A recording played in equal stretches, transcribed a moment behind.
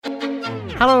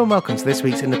Hello and welcome to this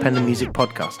week's Independent Music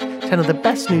Podcast. 10 of the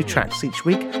best new tracks each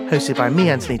week, hosted by me,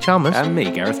 Anthony Chalmers. And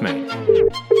me, Gareth May.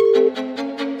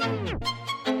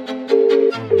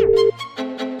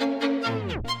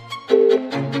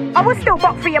 I will still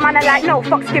buck for your man, like no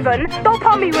fucks given. Don't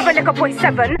palm me with a liquor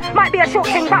 0.7. Might be a short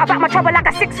thing, but I back my trouble like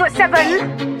a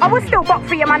 6'7". I will still buck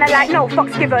for your man, like no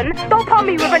fucks given. Don't palm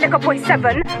me with a liquor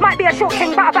 0.7. Might be a short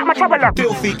thing, but I back my trouble like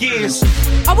filthy gears.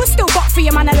 I will still buck for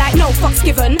your man, like no fucks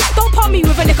given. Don't palm me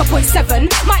with a liquor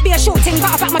 0.7. Might be a short thing, but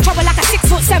I back my trouble like a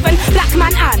 6'7". Black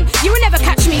man and you will never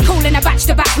catch me calling a batch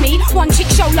to back me. One chick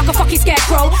show like a fucking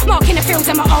scarecrow. Marking the fields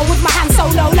in my O with my hand so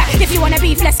low. Like if you wanna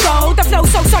beef, let's go. The flow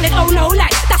so solid, oh no,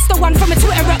 like that's the one from a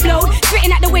Twitter upload.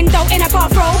 Spitting at the window in a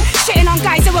bathrobe. Shitting on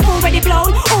guys who have already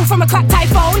blown. All from a cracked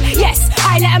iPhone. Yes,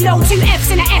 I let them know. 2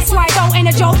 F's and a SY, don't ain't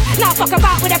a joke. Now fuck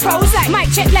about with the pros. Like mic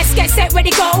check, let's get set,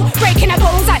 ready, go. Breaking the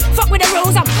balls, like fuck with the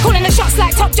rules. I'm calling the shots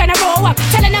like top general. I'm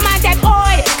telling the man them,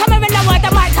 oi, come here and lower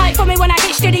the mic height for me when I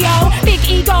hit studio. Big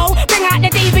ego, bring out the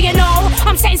diva, you know.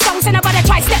 I'm setting songs and nobody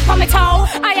try step on my toe.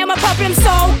 I am a problem,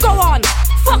 so go on.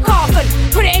 Fuck off and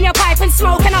put it in your pipe and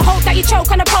smoke. And I hope that you choke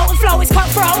on the potent flow. It's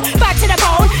cutthroat, back to the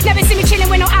bone. Never see me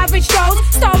chilling with no average Joes.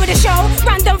 Star of the show,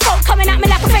 random folk coming at me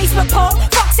like a Facebook poll.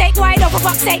 Fuck's sake, why though, for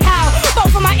fuck's sake, how?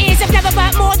 Both of my ears have never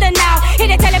burnt more than now.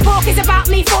 Hear the telepork is about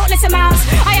me, thoughtless amounts.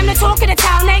 I am the talk of the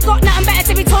town, they ain't got nothing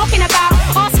better to be talking about.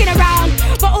 Asking around,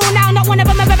 but all now, not one of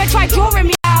them have ever tried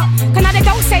drawing me out. Cause now they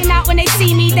don't say now when they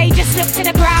see me, they just look to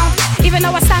the ground. Even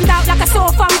though I stand out like a sore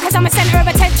thumb, cause I'm a centre of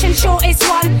attention, shortest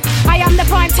one. I am the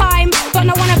prime time, but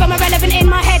no one of them are relevant in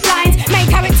my headlines. Main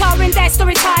character in their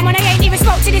story time, when I ain't even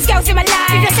spoke to these girls in my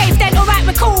life. If you're safe then alright,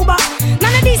 we're cool, but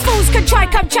none of these fools could try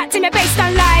come chat to me based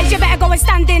on lies. You better go and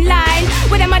stand in line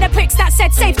with them other pricks that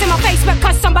said safe to my face but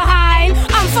cussed on behind.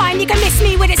 I'm fine, you can miss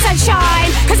me with it sunshine,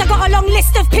 cause I got a long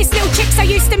list of piss little chicks I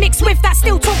used to mix with that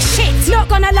still talk shit. Not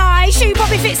gonna lie, shoe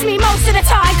probably fits me most of the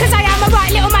time, cause I am a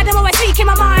right little madam, always speaking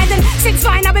my mind. And since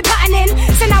fine I've been patterning,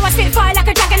 so now I spit fire like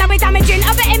a dragon, I'll be damaging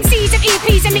other MCs and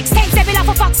EPs and mixtapes. They be like,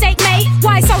 for fuck's sake mate,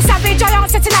 why so savage? I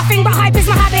answer to nothing but hype is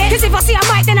my habit, cause if I see a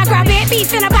mic then I grab it.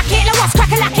 Beef then I back it, like what's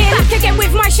crack-a-lacking. Back again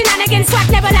with my shenanigans, swag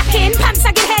never lacking. Pants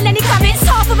sagging hair, Lenny Kravitz,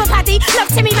 half of a paddy. Love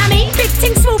Timmy Mammy, big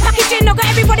ting, small packaging, not got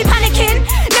everybody panicking.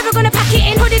 Never gonna pack it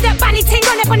in, hooded up, banny ting,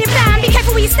 run up on your plan. Be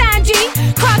careful where you stand, G.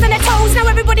 Crowd on their toes, now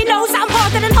everybody knows that I'm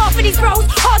harder than half of these bros.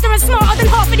 Harder and smarter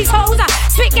than half of these hoes. I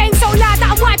spit game so loud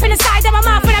that I'm wiping the side of my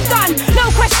mouth when I'm done. No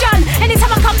question, anytime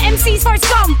I come MCs for a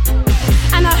scum.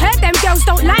 And I heard them girls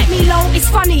don't like me low,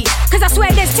 it's funny, cause I swear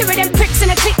there's 2 of them pricks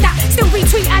in a clique that still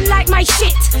retweet and like my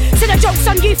shit. So the joke's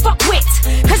on you, fuck wit,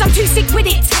 cause I'm too sick with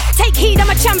it. Take heed,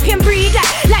 I'm a champion breed,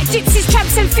 like gypsies,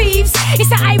 tramps and thieves. It's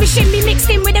the Irish in me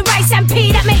mixed in with the rice and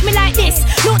pea that make me like this.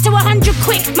 0 to 100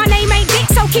 quick, my name ain't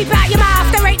Dick, so keep it out your mouth.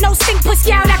 There ain't no stink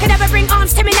pussy out that can ever bring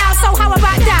arms to me now, so how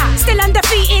about that? Still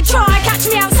undefeated, try,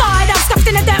 catch me outside. I'm stuffed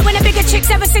in the dirt with the bigger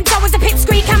chicks ever since I was a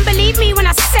pipsqueak. Can't believe me when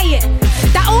I say it,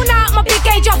 that all night my big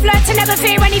age I've learned to never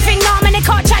fear anything. Nah, man, they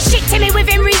can't chat shit to me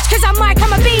within reach, cause I'm Mike,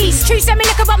 I'm a beast. True, send me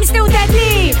liquor, but I'm still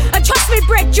deadly. And trust me,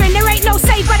 brethren, there ain't no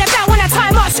safe by the bell when I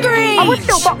time out scream. I would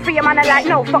still buck for your man, like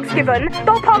no fucks given.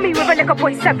 Don't palm me with a liquor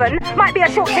 0.7. Might be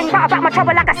a short thing, but I back my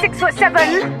trouble like a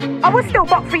 6'7". I would still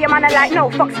buck for your man, like no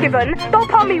fucks given. Don't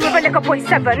palm me with a liquor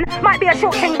 0.7. Might be a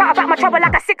short thing, but I back my trouble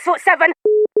like a 6'7".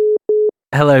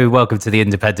 Hello, welcome to the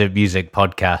Independent Music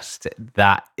Podcast.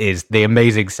 That is the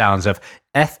amazing sounds of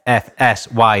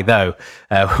FFS, though,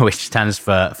 which stands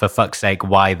for fuck's sake,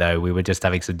 why though? We were just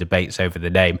having some debates over the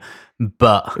name,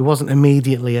 but It wasn't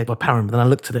immediately apparent, but then I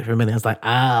looked at it for a minute, I was like,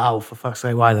 oh, for fuck's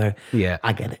sake, why though? yeah,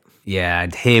 I get it. yeah,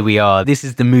 and here we are. This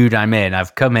is the mood I'm in.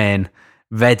 I've come in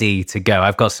ready to go.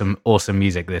 I've got some awesome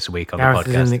music this week on Gareth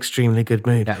the is in podcast, an extremely good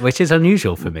mood. yeah, which is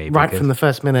unusual for me. Right because, from the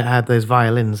first minute I had those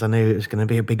violins, I knew it was going to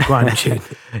be a big grime tune.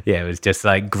 yeah, it was just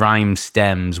like Grime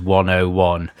Stems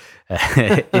 101.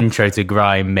 Intro to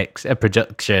Grime mix, a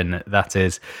production, that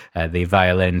is the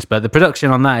violins. But the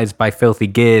production on that is by Filthy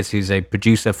Gears, who's a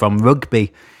producer from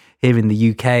Rugby here in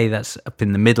the UK. That's up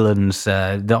in the Midlands,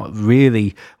 not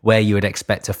really where you would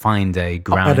expect to find a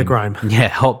grime. Hotbed of grime. Yeah,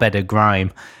 hotbed of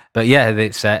grime. But yeah,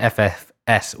 it's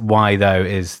FFSY though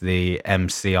is the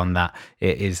MC on that.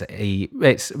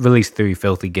 It's released through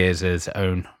Filthy Gears'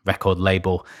 own record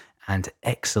label, and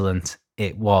excellent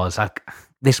it was.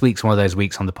 This week's one of those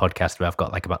weeks on the podcast where I've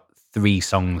got like about 3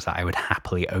 songs that I would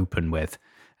happily open with.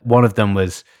 One of them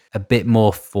was a bit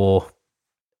more for,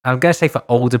 I'm going to say for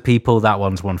older people. That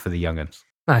one's one for the young'uns.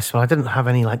 Nice. Well, I didn't have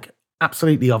any like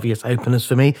absolutely obvious openers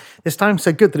for me this time,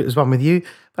 so good that it was one with you.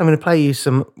 I'm going to play you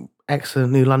some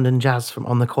excellent new London jazz from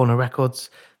On the Corner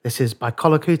Records. This is by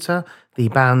Colacuta, the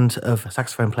band of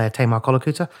saxophone player Tamar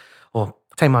Colacuta, or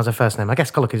Tamar's her first name. I guess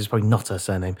Colocutor is probably not her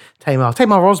surname.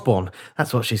 Tamar Osborne.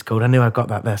 That's what she's called. I knew I got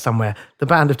that there somewhere. The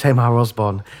band of Tamar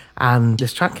Osborne. And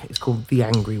this track is called The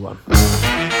Angry One.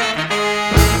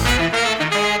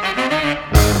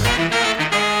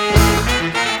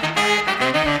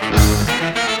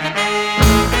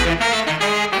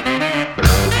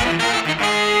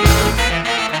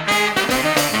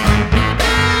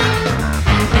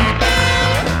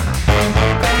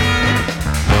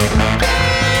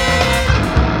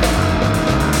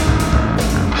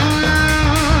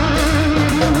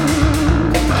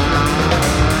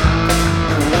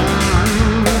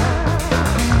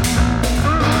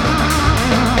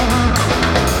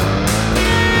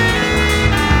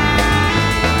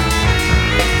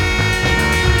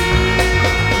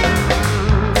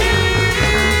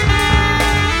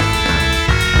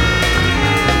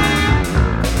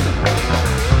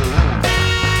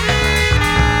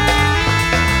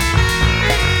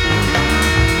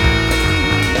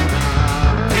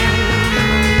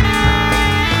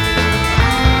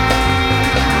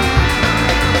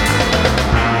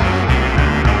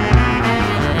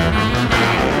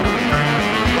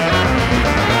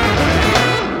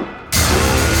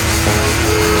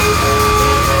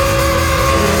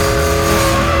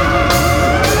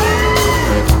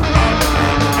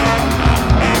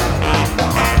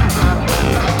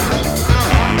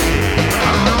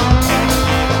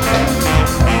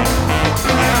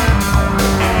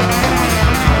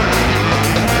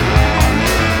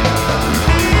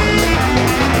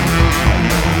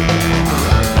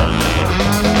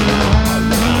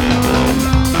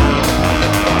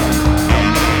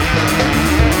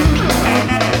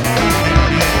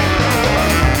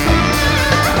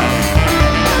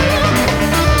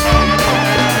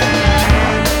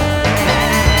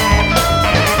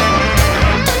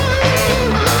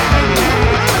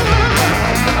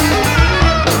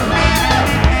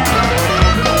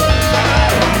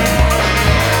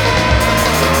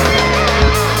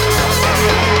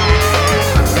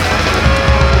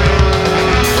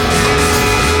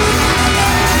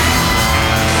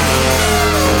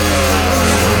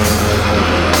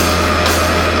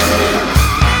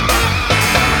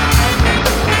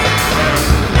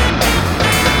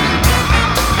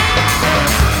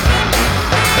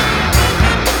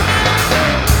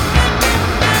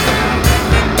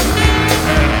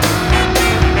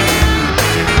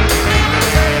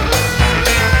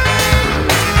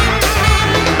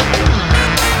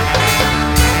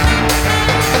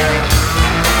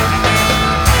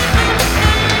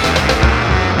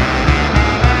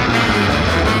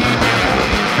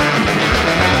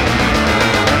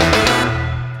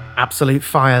 Absolute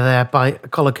fire there by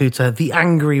Colocutor, The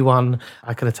Angry One.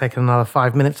 I could have taken another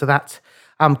 5 minutes of that.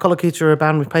 Colocutor are a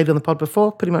band we've played on the pod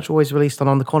before, pretty much always released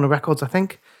on the Corner Records, I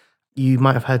think. You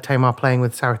might have heard Tamar playing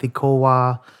with Sarathi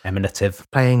Korwar. Emanative.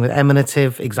 Playing with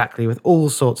Emanative, exactly, with all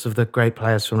sorts of the great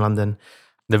players from London.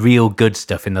 The real good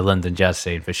stuff in the London jazz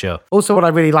scene, for sure. Also, what I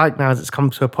really like now is it's come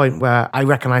to a point where I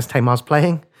recognise Tamar's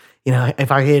playing. You know,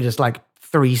 if I hear just like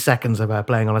 3 seconds of her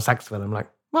playing on a saxophone, I'm like,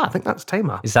 well, I think that's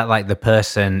Tamar. Is that like the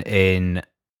person in...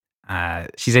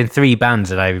 she's in 3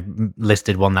 bands, and I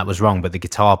listed one that was wrong, but the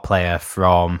guitar player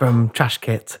from Trash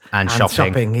Kit and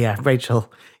Shopping. Yeah,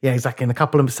 Rachel. Yeah, exactly. In a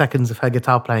couple of seconds of her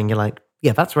guitar playing, you're like,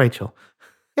 yeah, that's Rachel.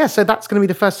 Yeah, so that's going to be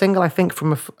the first single, I think,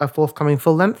 from a forthcoming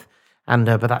full length. And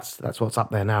but that's what's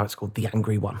up there now. It's called The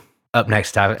Angry One. Up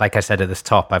next, like I said at the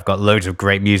top, I've got loads of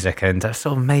great music, and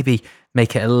sort of maybe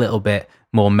make it a little bit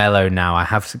more mellow now. I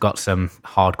have got some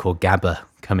hardcore gabba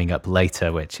coming up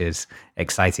later, which is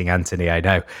exciting, Anthony, I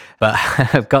know. But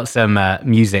I've got some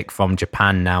music from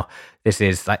Japan now. This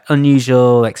is like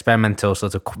unusual, experimental,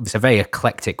 sort of, it's a very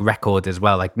eclectic record as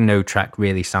well. Like no track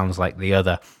really sounds like the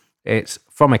other. It's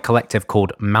from a collective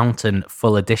called Mountain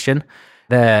Full Edition.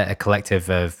 They're a collective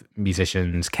of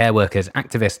musicians, care workers,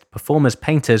 activists, performers,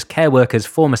 painters, care workers,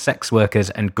 former sex workers,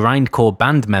 and grindcore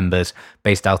band members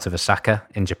based out of Osaka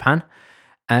in Japan.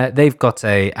 They've got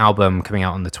an album coming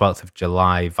out on the 12th of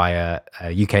July via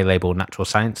UK label Natural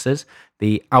Sciences.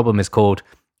 The album is called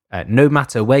No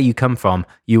Matter Where You Come From,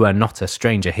 You Are Not a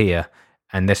Stranger Here.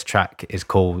 And this track is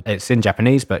called, it's in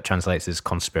Japanese, but translates as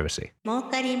Conspiracy.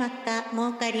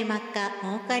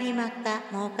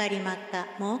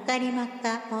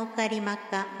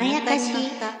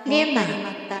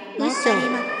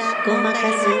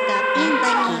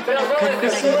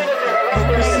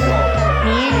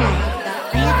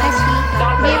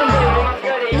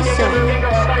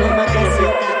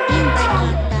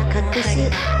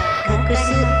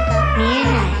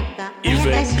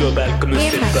 Event global comme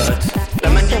ses potes. La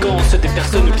manigance des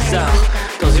personnes bizarres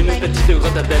dans une petite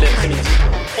grotte à bel après-midi.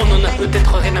 On en a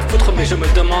peut-être rien à foutre, mais mais je me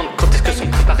demande quand est-ce que sont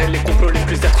préparés les complots les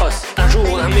plus atroces. Un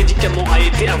jour, un médicament a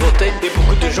été inventé et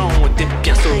beaucoup de gens ont été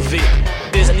bien sauvés.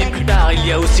 Des années plus tard, il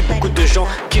y a aussi beaucoup de gens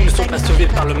qui ne sont pas sauvés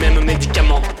par le même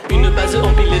médicament. Une base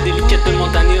empilée délicatement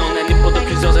d'année en année pendant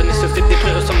plusieurs années se fait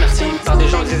détruire sans merci par des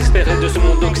gens désespérés de ce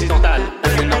monde occidental.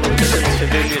 Un énorme totem se fait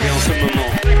vénérer en ce moment.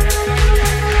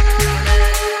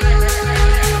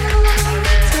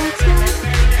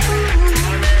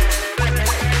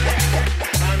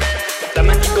 La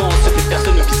manigance des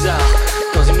personnes bizarres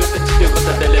dans une petite grotte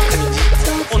à bel après-midi.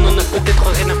 On en a peut-être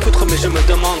rien à foutre, mais je me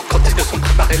demande quand est-ce que sont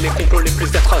préparés les complots les plus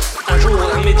atroces. Un jour,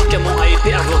 un médicament a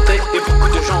été inventé et beaucoup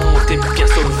de gens ont été bien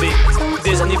sauvés.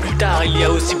 Des années plus tard, il y a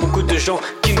aussi beaucoup de gens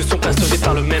qui ne sont pas sauvés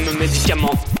par le même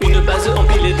médicament. Une base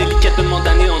empilée délicatement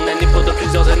d'année en année pendant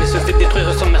plusieurs années se fait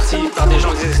détruire sans merci par des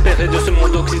gens désespérés de ce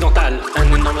monde occidental.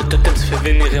 Un énorme totem se fait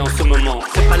vénérer en ce moment.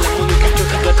 C'est pas la monoculture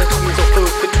qui doit être mise en feu,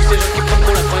 c'est tous ces gens qui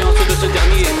prendront la croyance de ce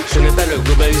dernier. Je n'ai pas le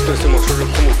globalisme, ce mensonge le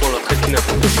promouvoir leur trait qui n'a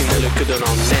au final que de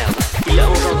l'emmerde. Il a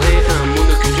engendré un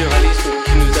monoculturalisme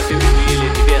qui nous a fait oublier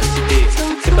les diversités.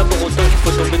 C'est pas pour autant qu'il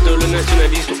faut tomber dans le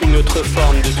nationalisme, une autre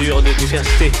forme de dure de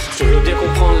diversité. Je veux bien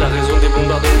comprendre la raison des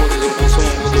bombardements des enfants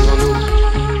sombres devant nous,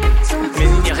 mais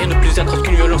il n'y a rien de plus atroce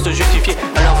qu'une violence justifiée.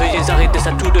 Alors veuillez arrêter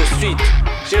ça tout de suite.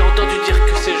 J'ai entendu dire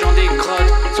que ces gens des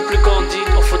grottes sont plus candides,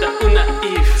 orphelins ou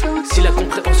naïfs. Si la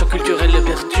compréhension culturelle les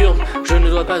perturbe, je ne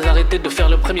dois pas arrêter de faire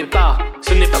le premier pas.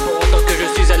 Ce n'est pas pour autant que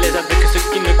je suis à l'aise avec ceux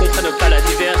qui ne comprennent pas la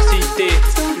diversité.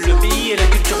 Le pays et la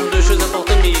culture sont deux choses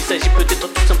importantes, mais il s'agit peut-être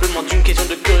tout simplement d'une question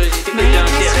de curiosité et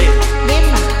d'intérêt.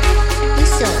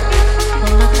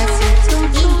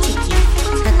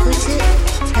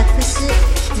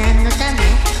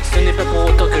 Ce n'est pas pour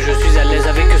autant que je suis à l'aise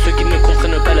avec ceux qui ne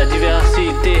comprennent pas la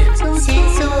diversité.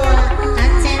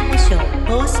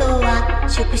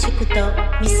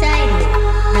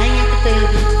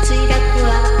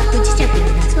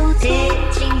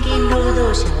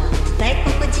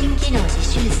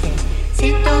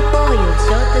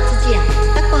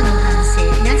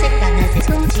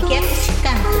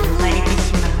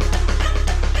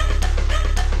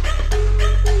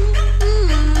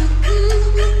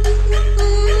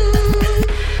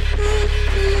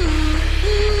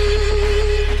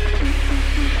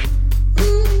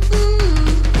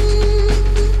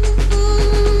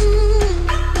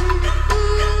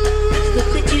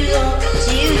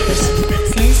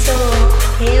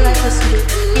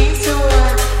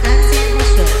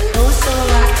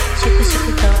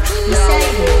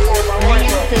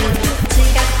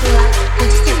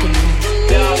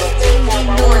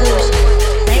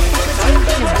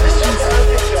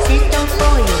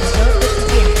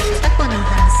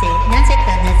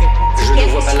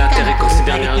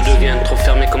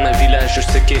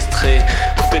 Séquestré,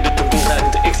 coupé de tout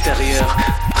contact extérieur,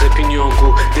 répugnant au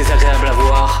goût, désagréable à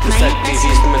voir. Le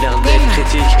activisme a l'air d'être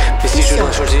critique, mais si je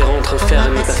dois choisir entre faire et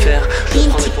ne pas faire, je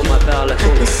prendrai pour ma part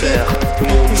l'action de faire. Le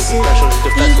monde ne peut pas changer de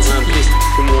face aux simplistes.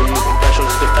 Le monde ne peut pas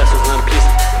changer de face aux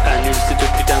simplistes. Annule cette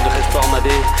putain de réforme AD.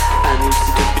 Annule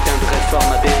cette putain de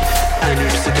réforme AD.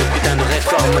 Annule cette putain de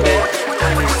réforme AD.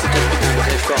 Annule cette putain de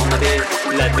réforme AD.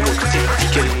 La démocratie dit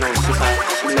qu'elle n'en veut pas.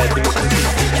 La démocratie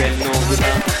dit qu'elle n'en veut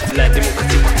pas. La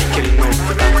démocratie dit qu'elle n'en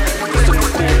veut pas. Nous sommes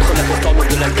contre la réforme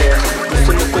de la guerre. Nous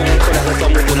sommes contre la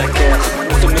réforme de la guerre.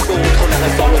 Nous sommes contre la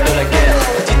réforme de la guerre.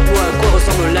 Dites-moi à quoi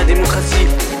ressemble la démocratie.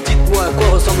 Dites-moi à quoi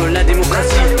ressemble la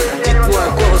démocratie. Dites-moi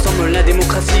à quoi ressemble la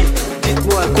démocratie.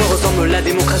 Dites-moi à quoi ressemble la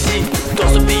démocratie. Dans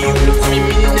ce pays où le premier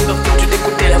ministre n'est pas foutu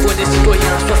d'écouter la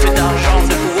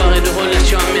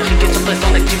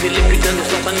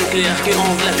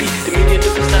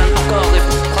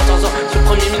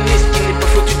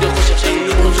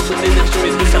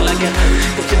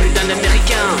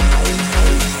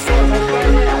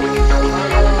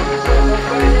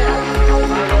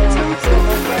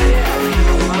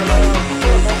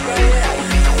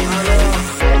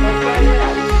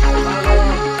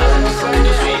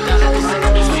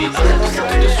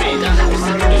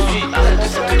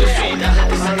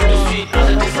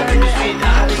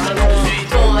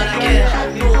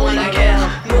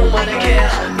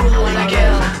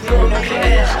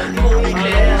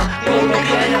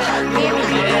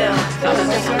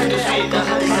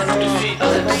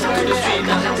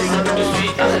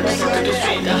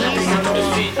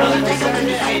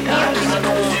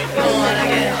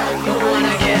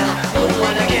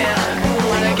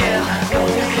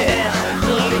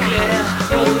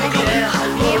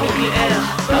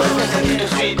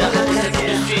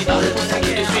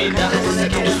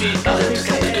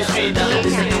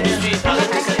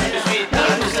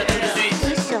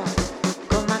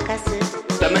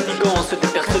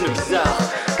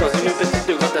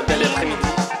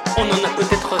On en a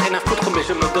peut-être rien à foutre, mais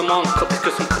je me demande quand est-ce que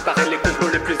sont préparés les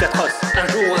complots les plus atroces. Un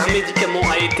jour, un médicament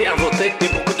a été inventé, mais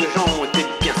beaucoup de gens ont été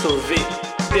bien sauvés.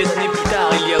 Des années plus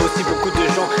tard, il y a aussi beaucoup de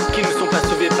gens qui ne sont pas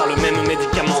sauvés par le même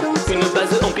médicament. Une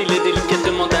base empilée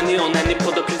délicatement d'année en année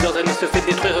pendant plusieurs années se fait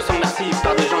détruire sans merci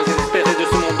par des gens désespérés de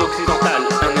ce monde occidental.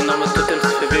 Un énorme totem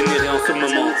se fait vénérer en ce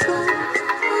moment.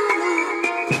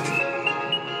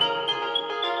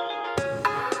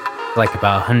 Like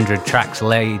about 100 tracks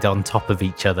laid on top of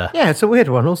each other. Yeah, it's a weird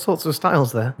one. All sorts of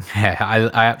styles there. Yeah,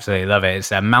 I absolutely love it.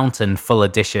 It's a Mountain Full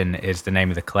Edition is the name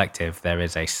of the collective. There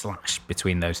is a slash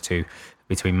between those two,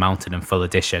 between Mountain and Full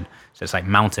Edition. So it's like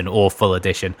Mountain or Full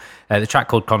Edition. The track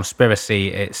called Conspiracy,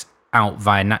 it's out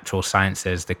via Natural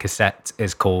Sciences. The cassette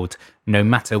is called No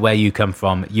Matter Where You Come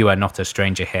From, You Are Not a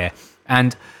Stranger Here.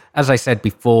 And as I said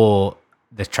before,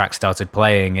 the track started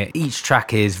playing, each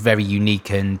track is very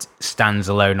unique and stands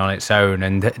alone on its own,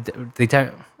 and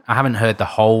I haven't heard the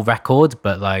whole record,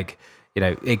 but like, you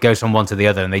know, it goes from one to the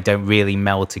other and they don't really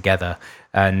meld together.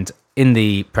 And in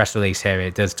the press release here,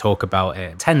 it does talk about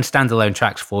 10 standalone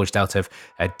tracks forged out of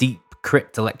deep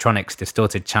crypt electronics,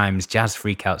 distorted chimes, jazz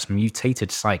freakouts, mutated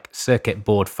psych, circuit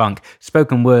board funk,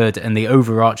 spoken word, and the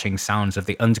overarching sounds of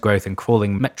the undergrowth and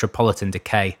crawling metropolitan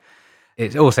decay.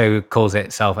 It also calls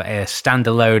itself a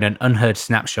standalone and unheard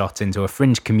snapshot into a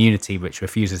fringe community which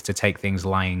refuses to take things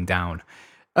lying down.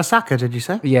 Osaka, did you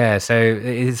say? Yeah, so it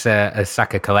is a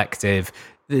Osaka collective.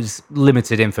 There's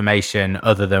limited information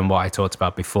other than what I talked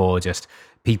about before, just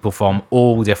people from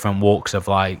all different walks of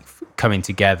life coming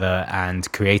together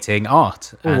and creating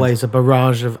art. Always a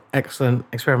barrage of excellent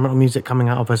experimental music coming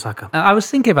out of Osaka. I was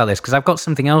thinking about this because I've got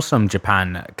something else from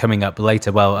Japan coming up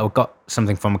later. Well, I've got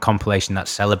something from a compilation that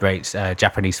celebrates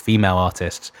Japanese female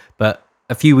artists. But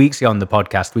a few weeks ago on the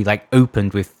podcast, we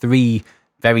opened with 3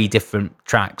 very different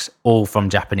tracks, all from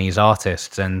Japanese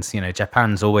artists. And, you know,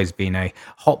 Japan's always been a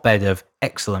hotbed of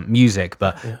excellent music,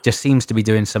 but just seems to be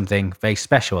doing something very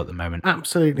special at the moment.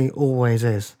 Absolutely always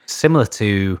is. Similar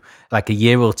to like a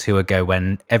year or two ago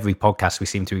when every podcast we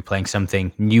seem to be playing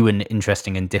something new and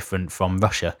interesting and different from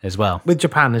Russia as well. With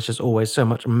Japan, there's just always so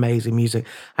much amazing music.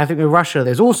 I think with Russia,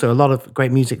 there's also a lot of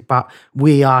great music, but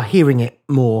we are hearing it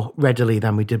more readily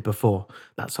than we did before.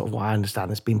 That's sort of what I understand.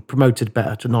 It's been promoted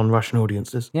better to non-Russian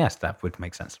audiences. Yes, that would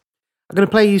make sense. I'm going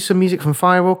to play you some music from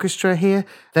Fire Orchestra here.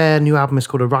 Their new album is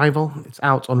called Arrival. It's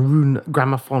out on Rune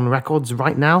Gramophone Records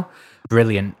right now.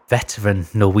 Brilliant veteran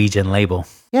Norwegian label.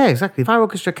 Yeah, exactly. Fire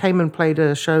Orchestra came and played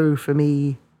a show for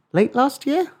me late last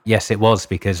year. Yes, it was,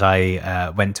 because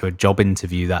I went to a job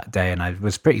interview that day and I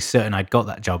was pretty certain I'd got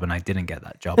that job and I didn't get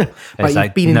that job. But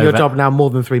you've been in your job now more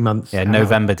than 3 months. Yeah,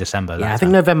 November, December. Yeah, I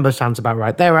think November sounds about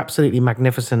right. They're absolutely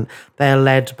magnificent. They're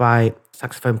led by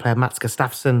saxophone player Mats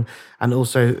Gustafsson and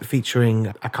also featuring,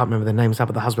 I can't remember the names,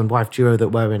 but the husband-wife duo that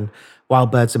were in Wild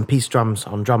Birds and Peace Drums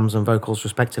on drums and vocals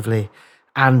respectively,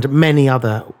 and many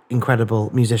other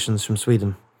incredible musicians from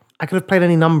Sweden. I could have played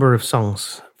any number of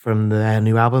songs from their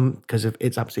new album because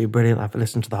it's absolutely brilliant. I've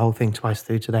listened to the whole thing twice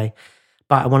through today.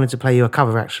 But I wanted to play you a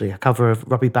cover of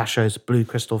Robbie Basho's Blue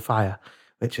Crystal Fire,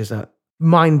 which is a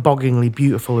mind-bogglingly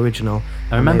beautiful original.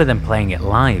 I remember them playing it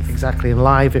live. Exactly, and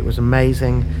live it was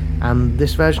amazing. And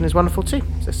this version is wonderful too.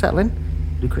 So settle in,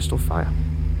 Blue Crystal Fire.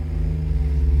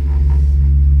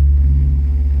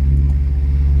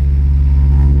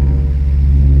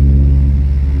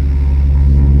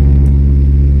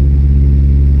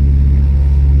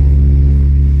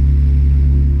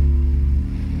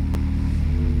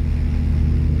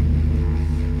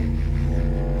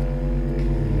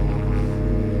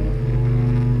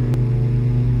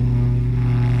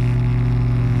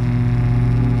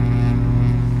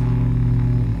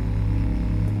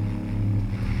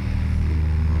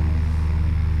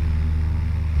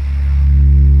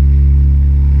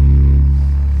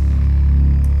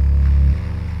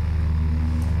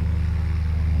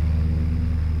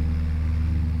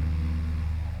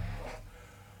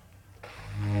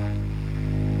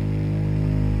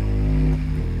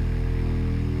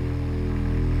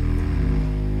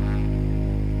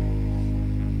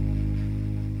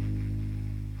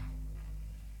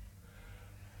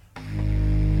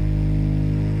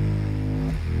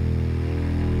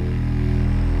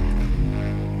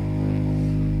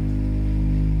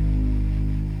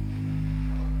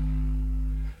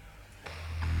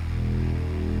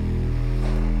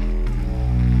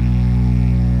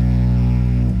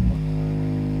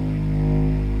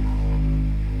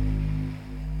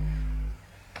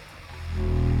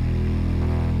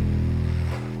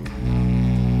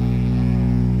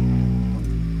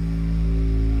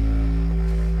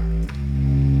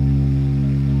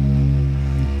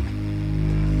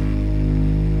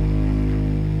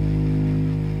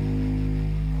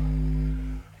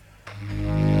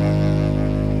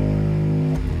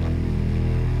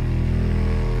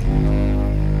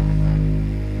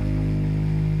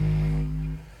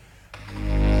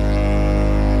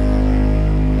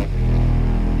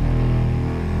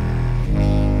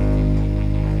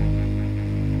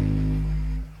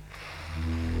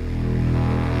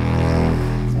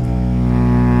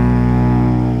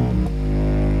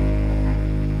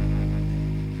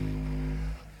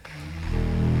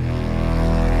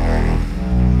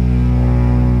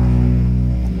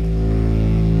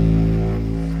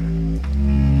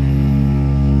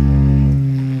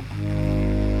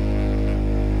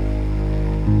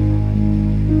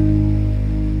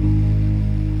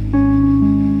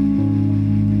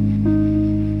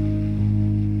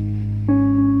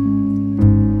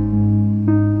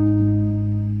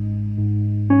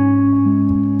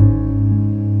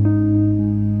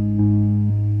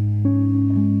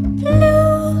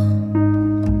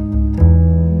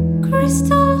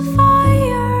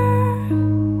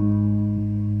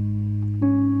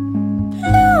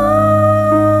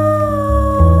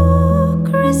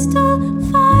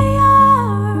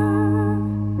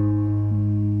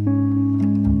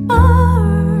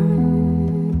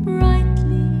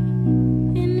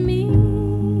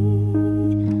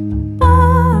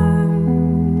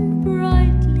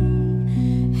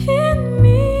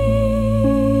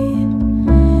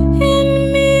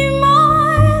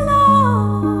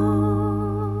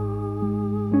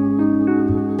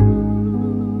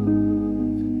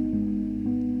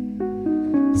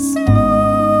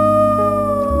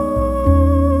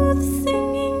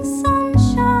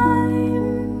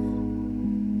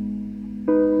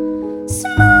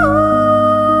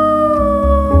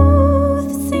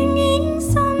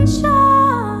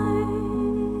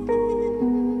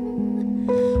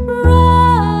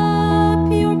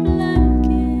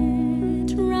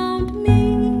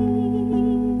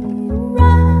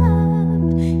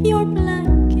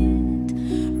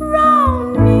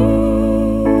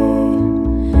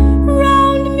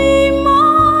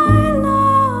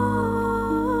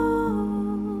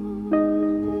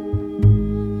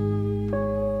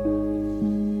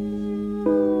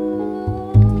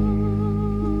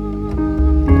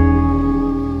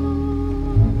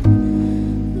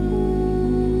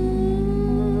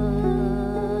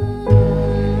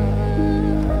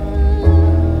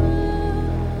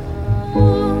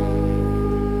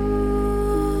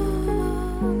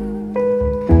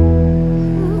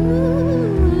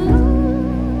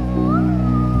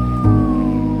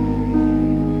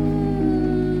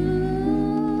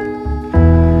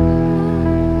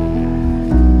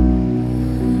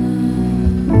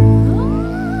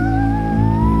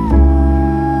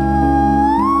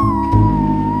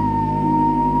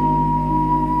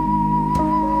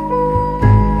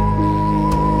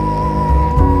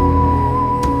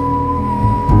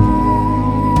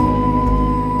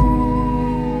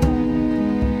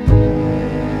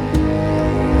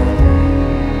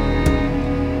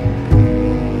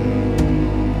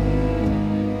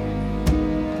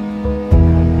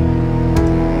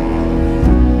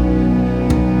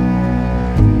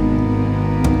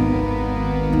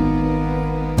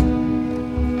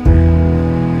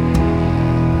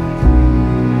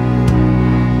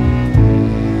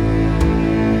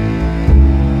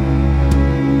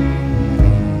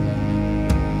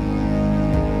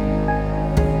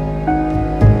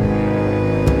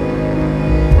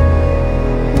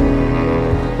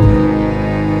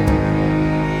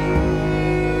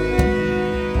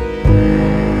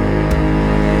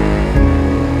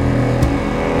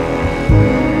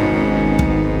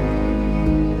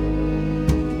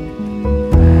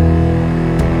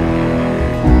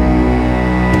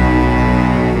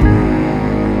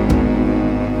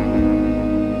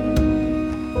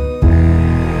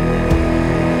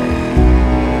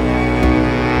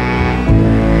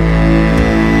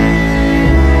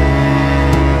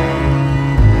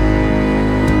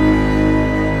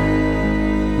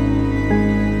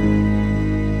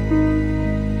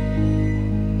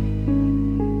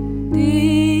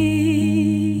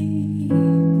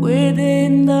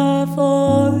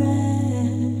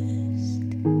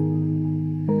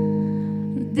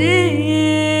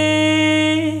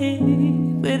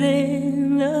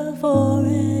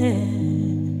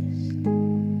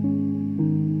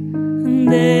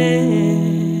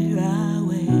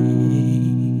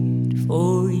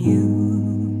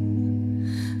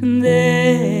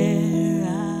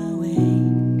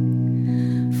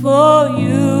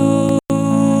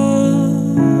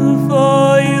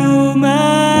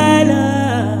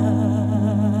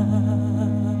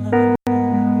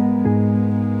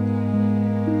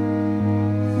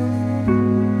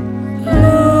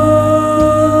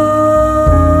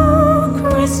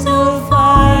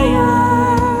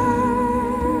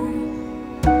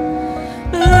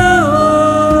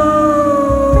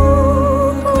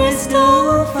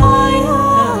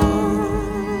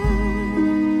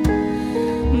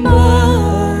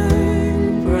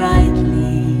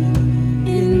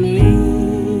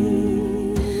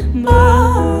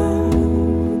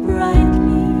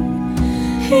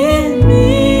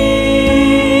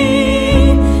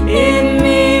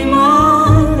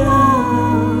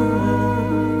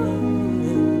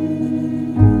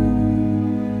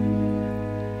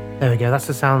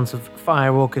 the sounds of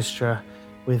Fire Orchestra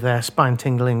with their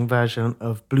spine-tingling version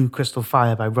of Blue Crystal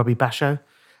Fire by Robbie Basho.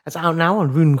 It's out now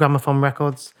on Rune Gramophone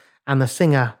Records, and the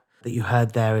singer that you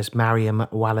heard there is Mariam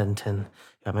Wallentin,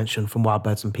 who I mentioned from Wild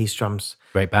Birds and Peace Drums.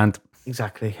 Great band.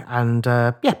 Exactly. And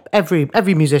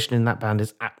every musician in that band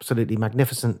is absolutely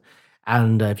magnificent.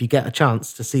 And if you get a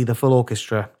chance to see the full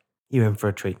orchestra, you're in for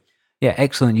a treat. Yeah,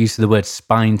 excellent use of the word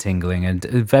spine tingling, and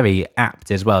very apt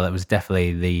as well. That was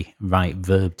definitely the right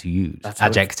verb to use,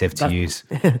 adjective to use.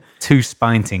 To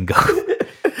spine tingle.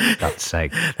 God's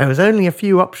sake. There was only a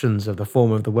few options of the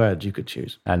form of the word you could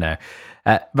choose. I know.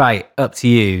 Right, up to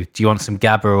you. Do you want some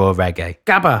gabba or reggae?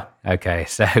 Gabba. Okay,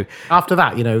 so after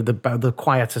that, the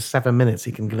quietest 7 minutes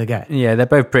you can get. Yeah, they're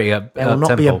both pretty up. There will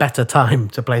not be a better time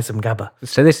to play some gabba.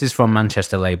 So this is from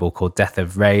Manchester label called Death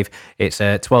of Rave. It's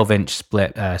a 12-inch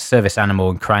split Service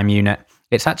Animal and Crime Unit.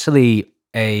 It's actually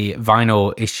a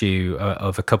vinyl issue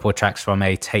of a couple of tracks from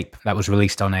a tape that was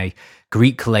released on a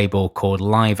Greek label called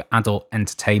Live Adult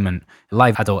Entertainment.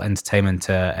 Live Adult Entertainment,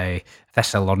 a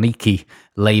Thessaloniki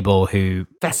label who...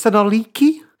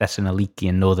 Thessaloniki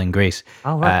in northern Greece.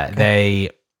 Oh, right. Okay. They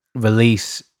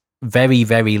release very,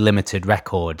 very limited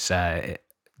records.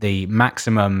 The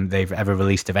maximum they've ever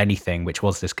released of anything, which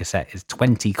was this cassette, is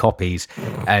 20 copies.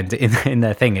 And in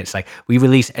their thing, it's like, we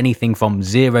release anything from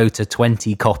 0 to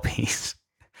 20 copies.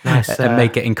 Nice. And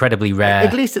make it incredibly rare.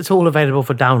 At least it's all available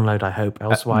for download, I hope.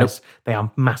 Elsewise, They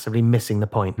are massively missing the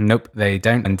point. Nope, they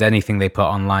don't. And anything they put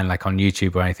online, like on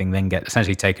YouTube or anything, then get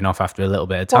essentially taken off after a little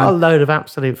bit of time. What a load of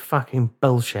absolute fucking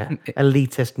bullshit.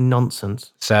 Elitist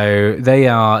nonsense. So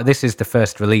this is the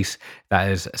first release that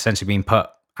has essentially been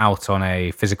put out on a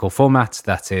physical format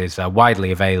that is widely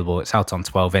available. It's out on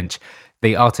 12-inch.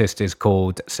 The artist is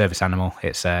called Service Animal.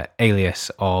 It's an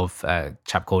alias of a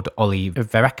chap called Ollie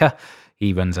Vereka.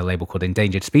 He runs a label called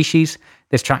Endangered Species.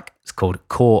 This track is called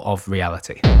Core of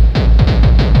Reality.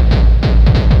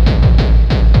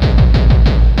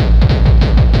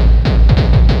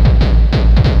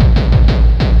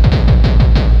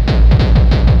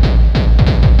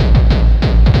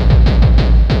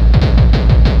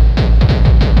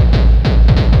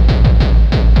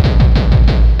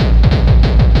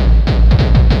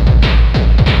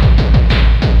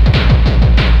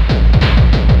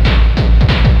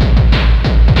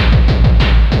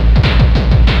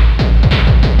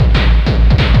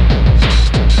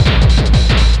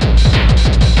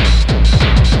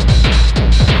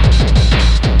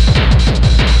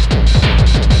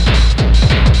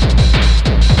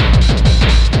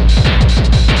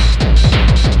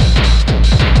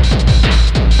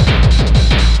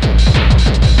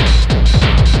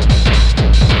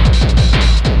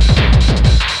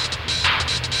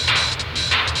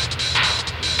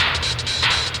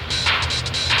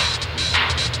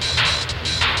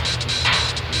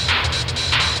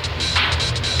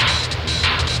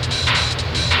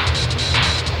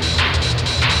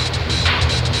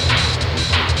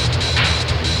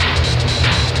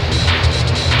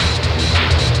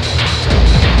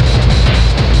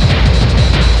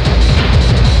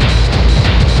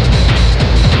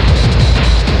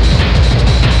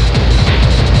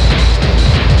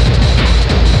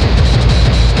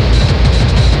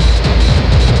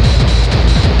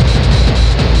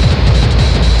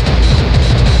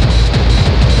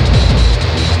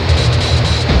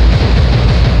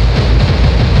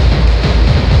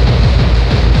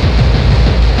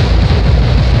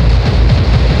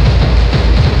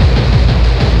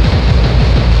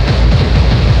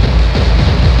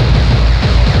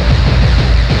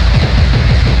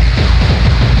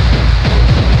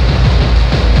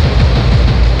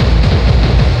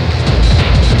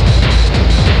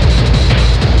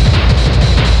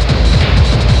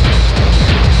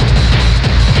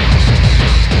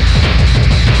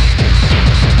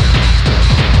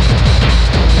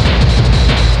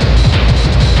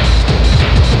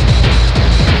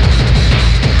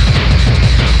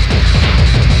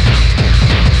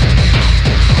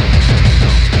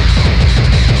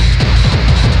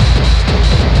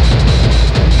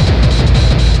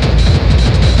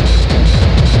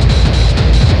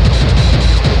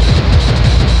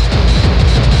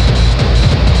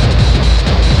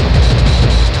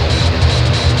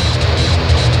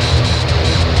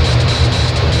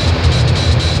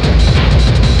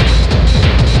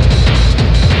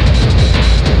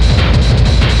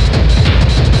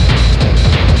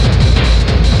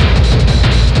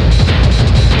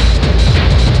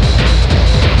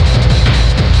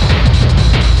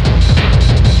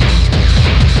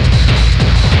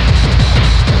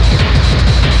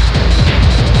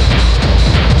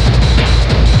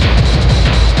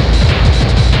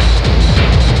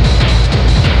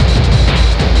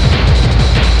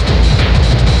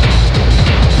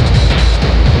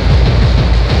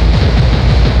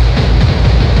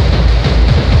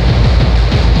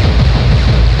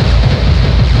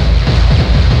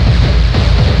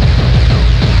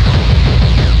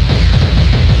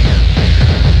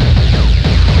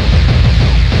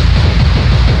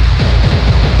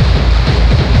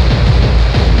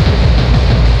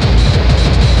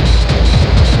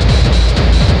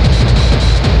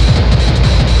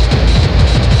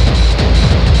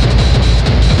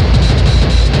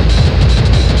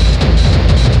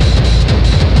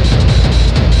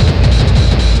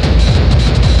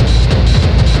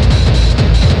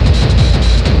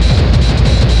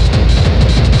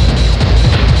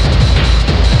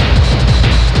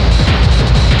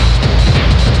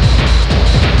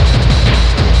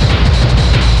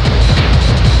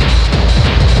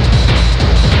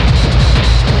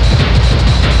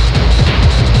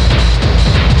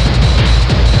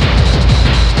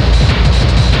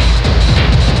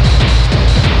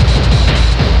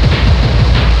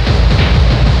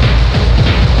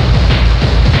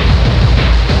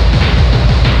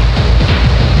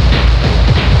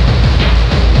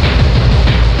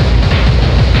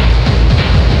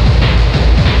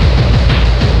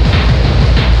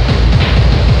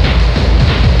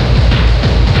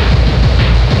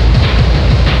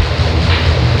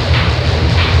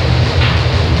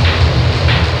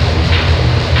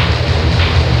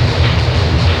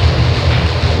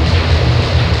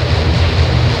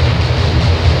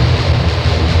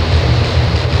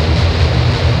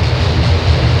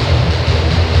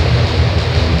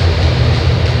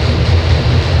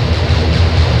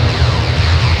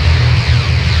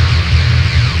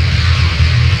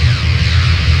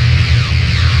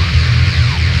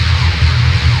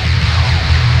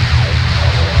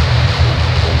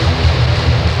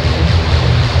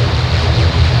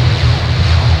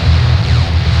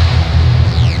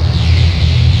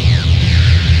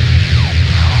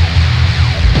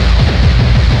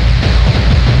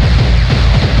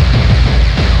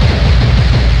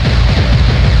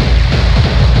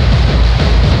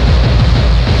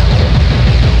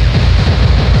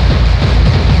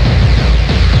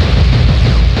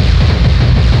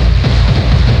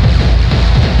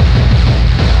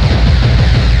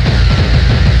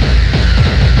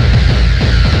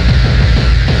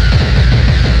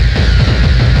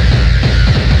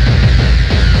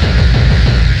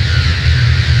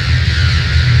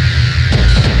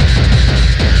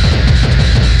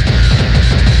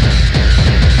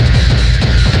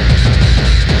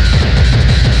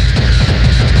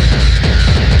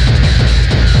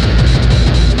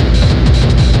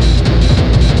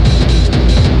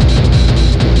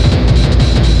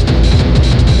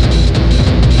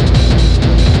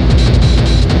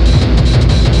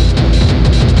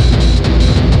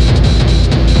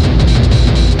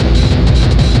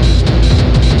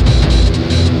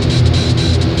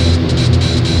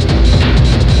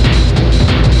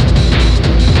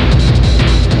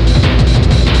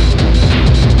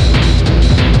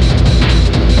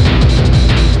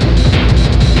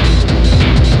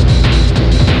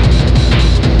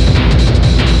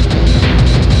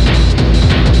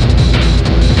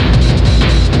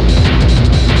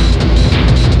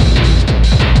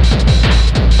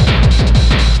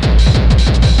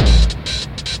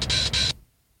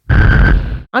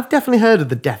 definitely heard of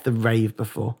the Death of Rave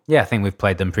before. Yeah, I think we've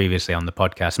played them previously on the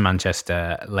podcast.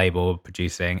 Manchester label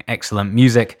producing excellent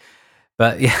music.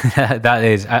 But yeah, that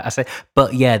is, I say,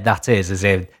 but yeah, that is as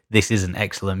if this isn't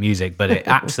excellent music, but it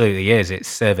absolutely is. It's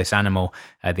Service Animal,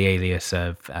 the alias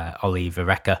of Ollie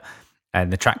Vereker,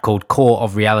 and the track called Core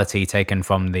of Reality, taken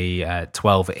from the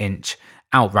 12-inch,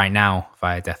 out right now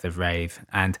via Death of Rave.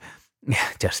 And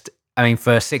just, I mean,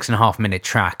 for a 6.5 minute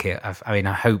track,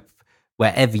 I hope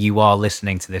wherever you are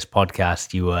listening to this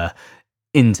podcast, you are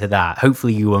into that.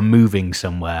 Hopefully you were moving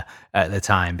somewhere at the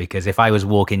time, because if I was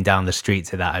walking down the street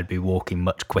to that, I'd be walking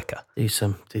much quicker. Do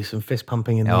some fist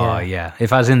pumping in the Oh air. yeah,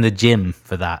 if I was in the gym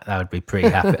for that, I would be pretty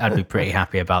happy. I'd be pretty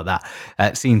happy about that.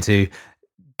 It seemed to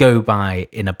go by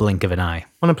in a blink of an eye. I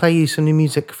want to play you some new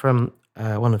music from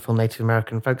a wonderful Native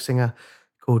American folk singer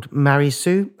called Mary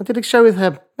Sue. I did a show with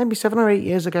her maybe 7 or 8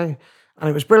 years ago, and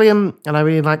it was brilliant, and I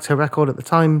really liked her record at the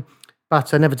time.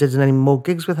 But I never did any more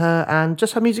gigs with her, and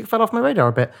just her music fell off my radar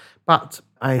a bit. But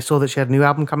I saw that she had a new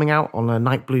album coming out on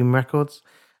Night Bloom Records,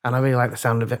 and I really like the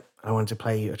sound of it. I wanted to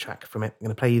play you a track from it. I'm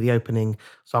going to play you the opening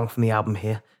song from the album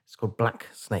here. It's called Black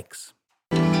Snakes.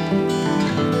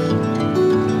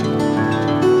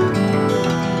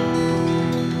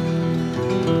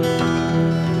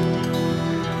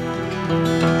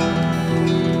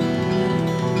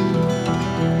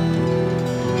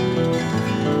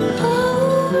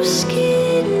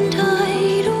 Skin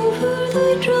tied over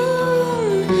the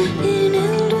drum, in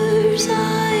elders'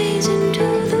 eyes into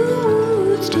the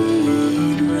woods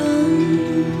did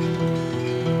run.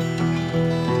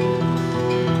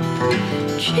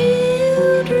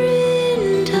 Children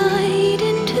tied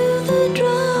into the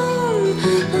drum,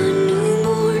 a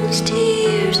newborn's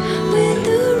tears when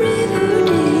the river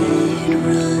did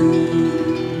run.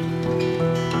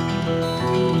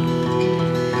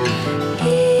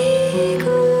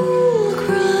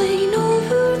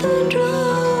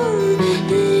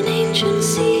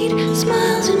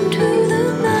 Smiles into the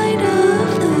light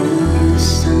of the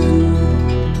sun.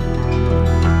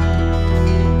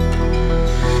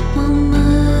 Mama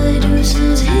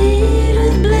Medusa's hid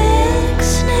with black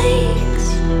snakes,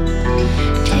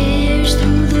 tears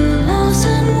through the moss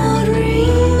and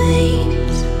watering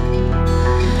maze.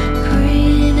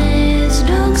 Green as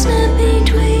dogs snap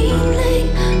between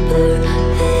labor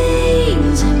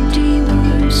pains. Empty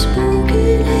words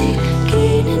spoken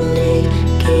again and again.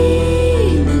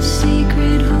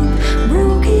 Secret hope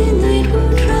broken that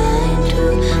we're trying to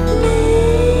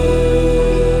mend.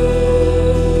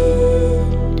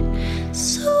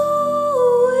 So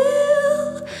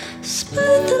we'll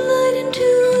split the light in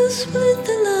two, we'll split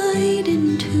the light in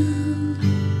two.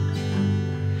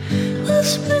 We'll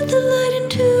split the light in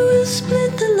two, we'll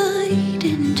split the light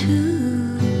in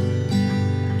two.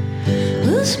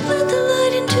 We'll split the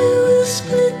light in two, we'll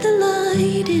split the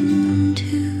light in two.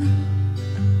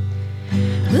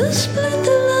 We'll split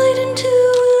the light in two,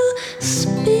 we'll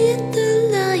split the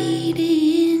light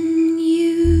in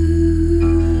you.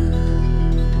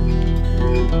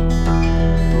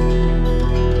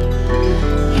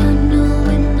 You know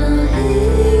when I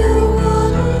hear you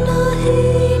wanna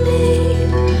hear me.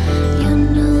 You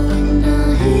know when I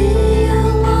hear you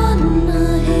wanna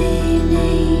hear me.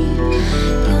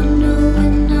 You know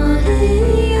when I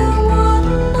hear you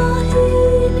wanna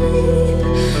hear me.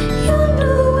 You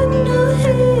know when I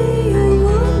hear you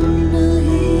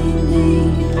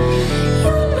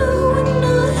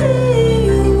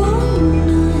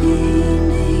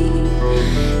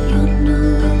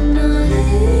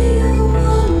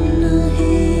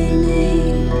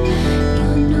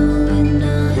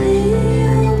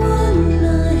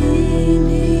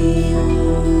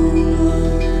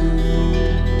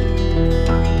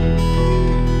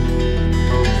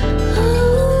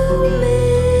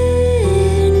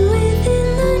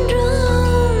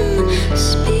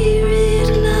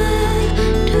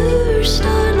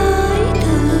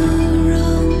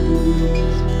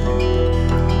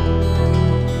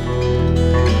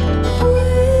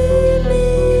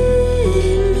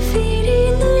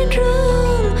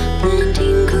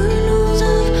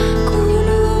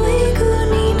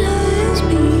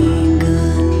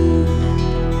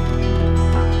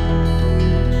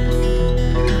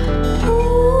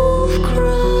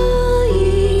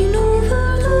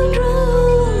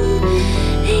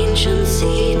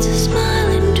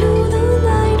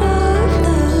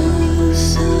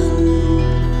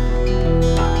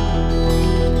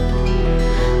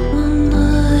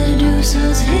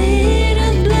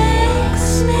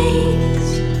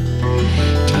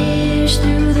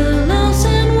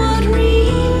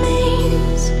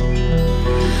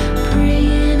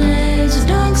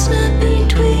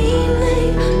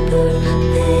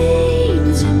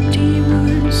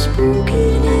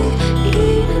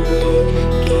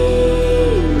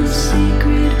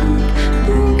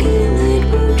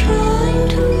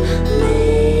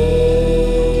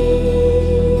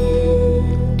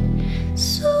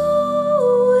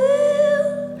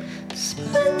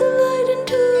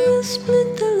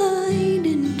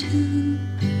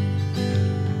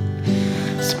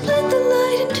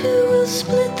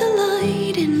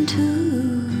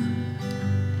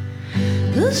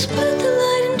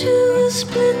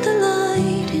split the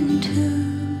light in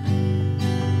two.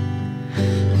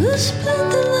 We'll split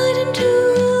the light in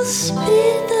two. We'll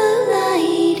split the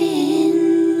light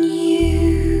in you.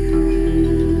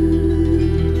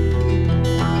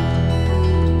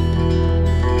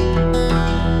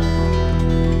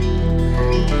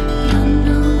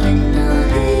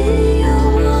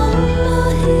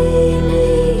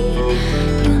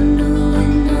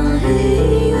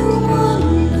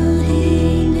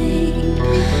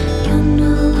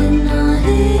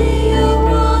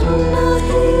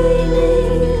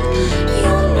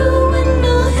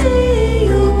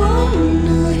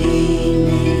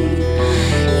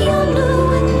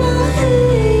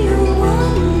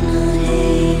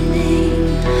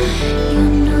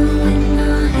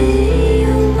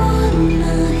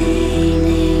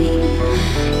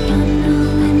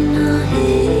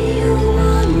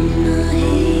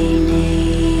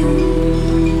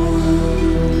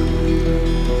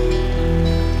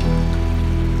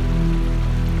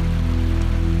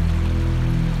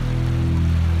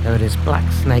 There it is, Black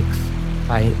Snakes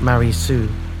by Mary Sue.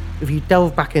 If you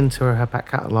delve back into her back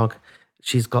catalogue,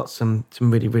 she's got some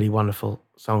really, really wonderful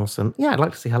songs. And yeah, I'd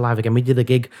like to see her live again. We did a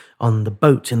gig on the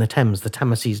boat in the Thames, the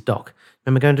Thameses dock.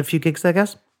 Remember going to a few gigs there,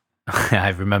 guys?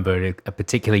 I remember a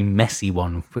particularly messy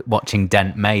one watching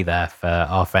Dent May there for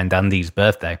our friend Andy's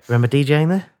birthday. Remember DJing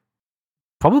there?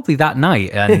 Probably that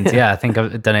night. And yeah, I think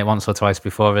I've done it once or twice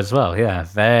before as well. Yeah,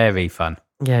 very fun.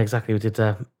 Yeah, exactly. We did.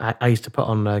 I used to put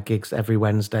on gigs every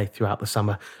Wednesday throughout the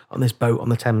summer on this boat on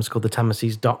the Thames called the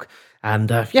Thameses Dock, and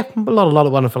yeah, a lot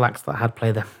of wonderful acts that had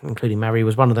played there, including Mary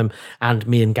was one of them, and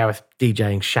me and Gareth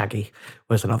DJing Shaggy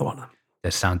was another one.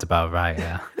 That sounds about right.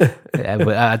 Yeah,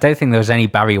 I don't think there was any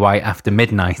Barry White after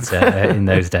midnight in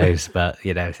those days, but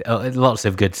you know, lots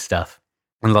of good stuff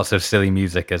and lots of silly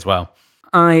music as well.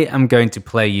 I am going to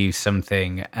play you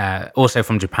something also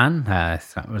from Japan. I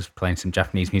was playing some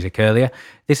Japanese music earlier.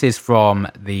 This is from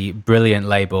the brilliant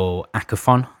label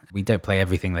Akaphon. We don't play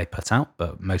everything they put out,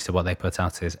 but most of what they put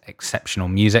out is exceptional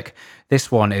music.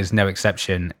 This one is no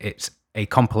exception. It's a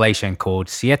compilation called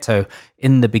Sieto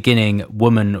In the Beginning,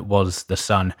 Woman Was the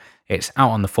Sun. It's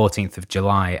out on the 14th of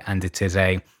July, and it is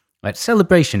a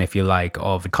celebration, if you like,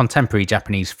 of contemporary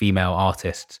Japanese female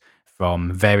artists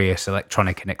from various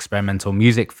electronic and experimental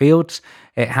music fields.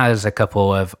 It has a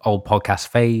couple of old podcast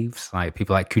faves, like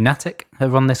people like Kunatic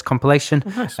are on this compilation.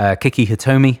 Oh, nice. Kiki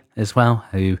Hitomi as well,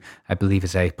 who I believe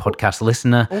is a podcast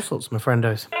listener. All sorts of my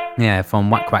friendos. Yeah,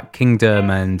 from Whack Whack Kingdom,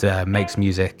 and makes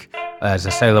music as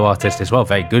a solo artist as well.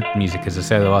 Very good music as a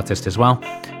solo artist as well.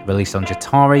 Released on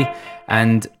Jatari.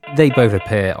 And they both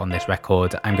appear on this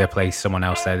record. I'm going to play someone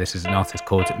else there. This is an artist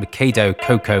called Mikado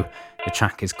Koko. The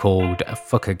track is called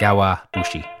Fukagawa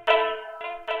Bushi.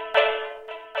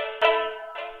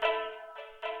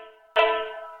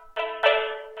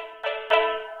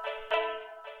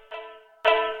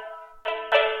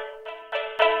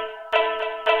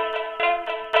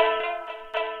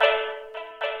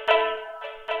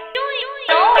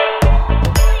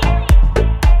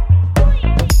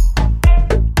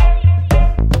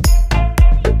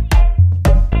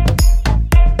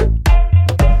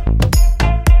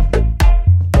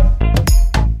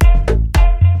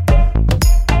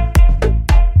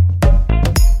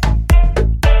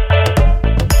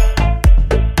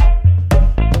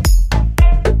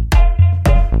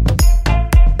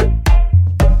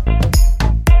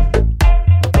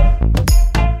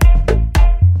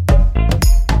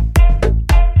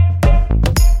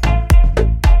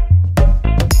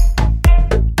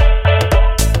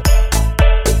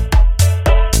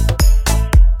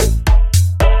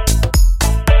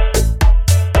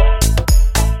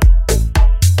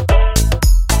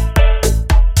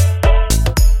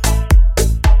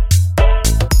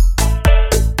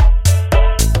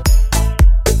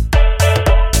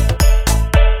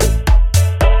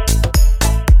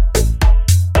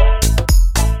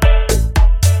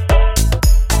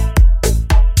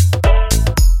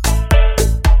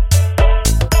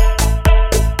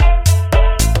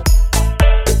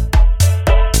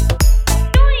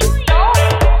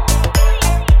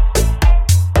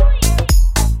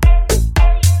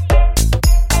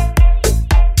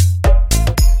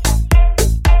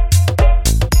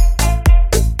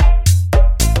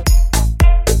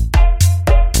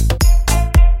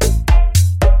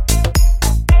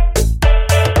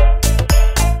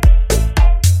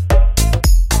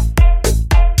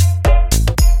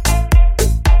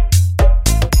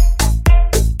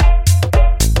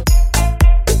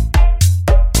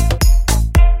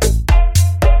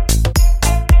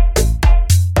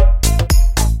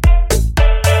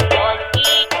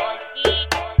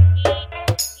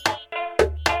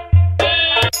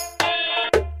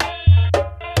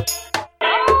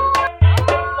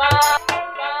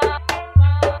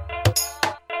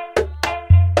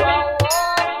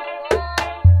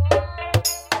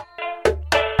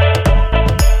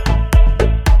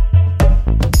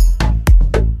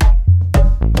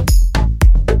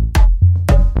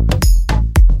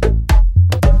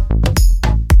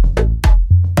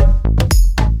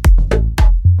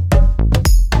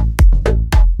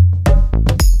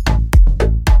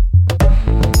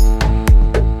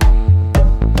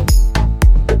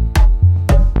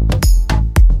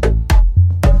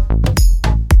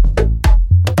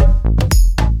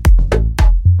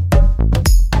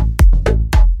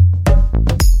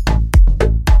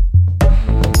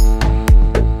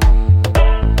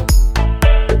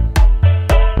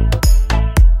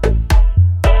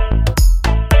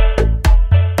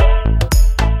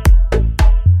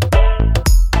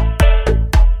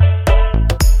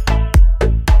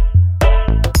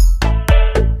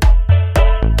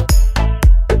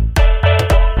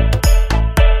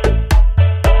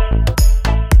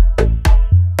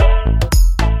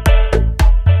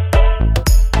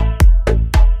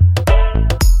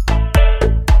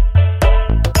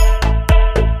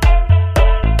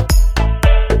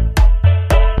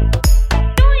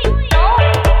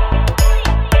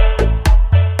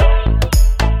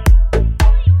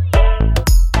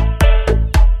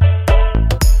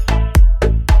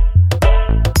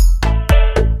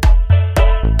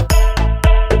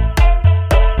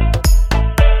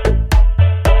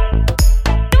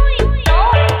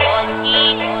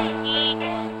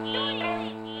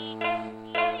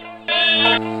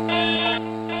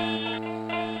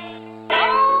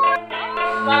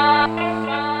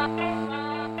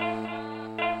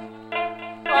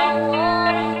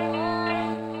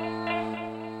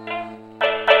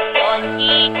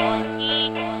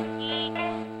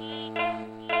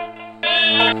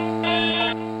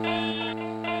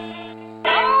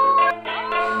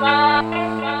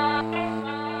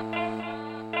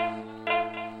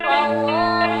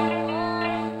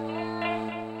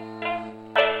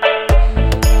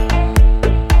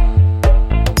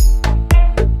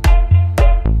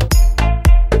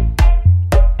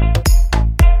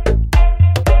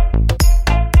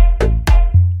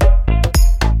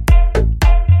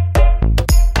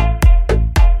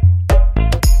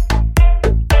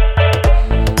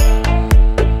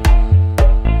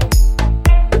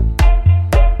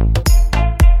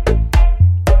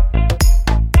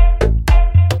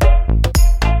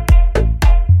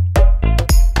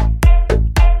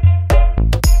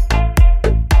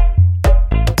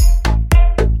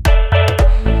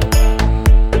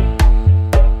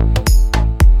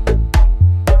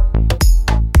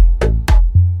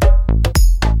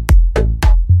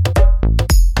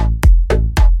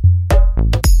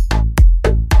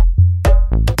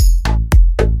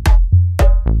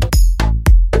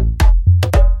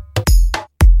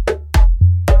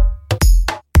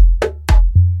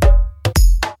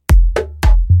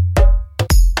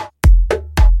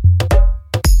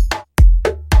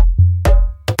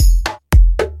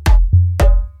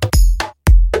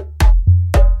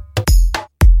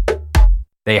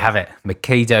 There you have it.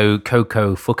 Mikado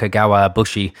Koko Fukagawa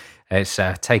Bushi. It's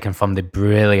taken from the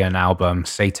brilliant album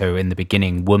Sato in the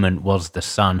Beginning, Woman Was the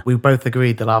Sun. We both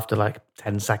agreed that after like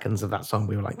 10 seconds of that song,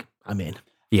 we were like, I'm in.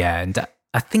 Yeah, and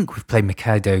I think we've played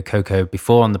Mikado Koko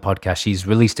before on the podcast. She's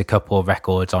released a couple of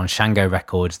records on Shango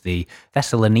Records, the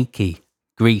Thessaloniki,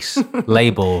 Greece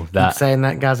label. Keep saying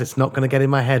that, Gaz, it's not going to get in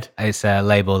my head. It's a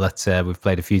label that we've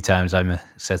played a few times. I'm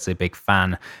certainly a big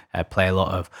fan. Play a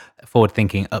lot of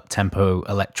forward-thinking, up-tempo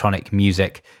electronic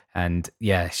music. And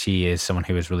yeah, she is someone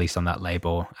who was released on that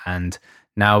label and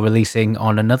now releasing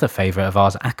on another favourite of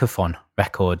ours, Acaphon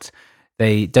Records.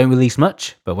 They don't release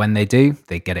much, but when they do,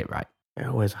 they get it right. Yeah,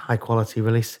 always a high-quality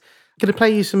release. I'm going to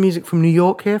play you some music from New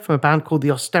York here from a band called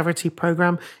The Austerity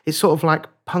Program. It's sort of like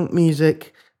punk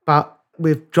music, but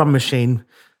with drum machine,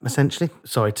 essentially.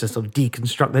 Sorry to sort of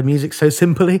deconstruct their music so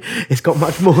simply. It's got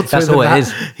much more to it. That's than all it that.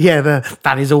 is. Yeah,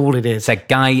 that is all it is. It's a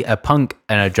guy, a punk,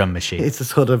 and a drum machine. It's a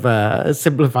sort of a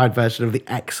simplified version of the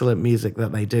excellent music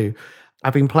that they do.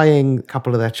 I've been playing a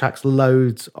couple of their tracks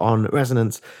loads on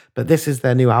Resonance, but this is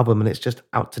their new album and it's just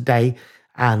out today.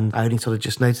 And I only sort of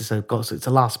just noticed it's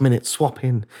a last minute swap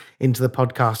into the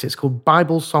podcast. It's called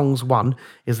Bible Songs 1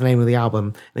 is the name of the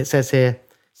album. And it says here,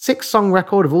 6-song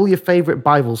record of all your favorite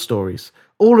Bible stories.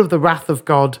 All of the wrath of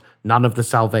God, none of the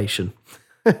salvation.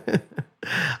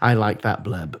 I like that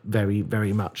blurb very,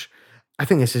 very much. I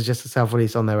think this is just a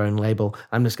self-release on their own label.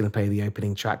 I'm just going to play the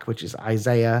opening track, which is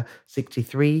Isaiah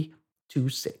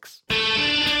 63:2-6.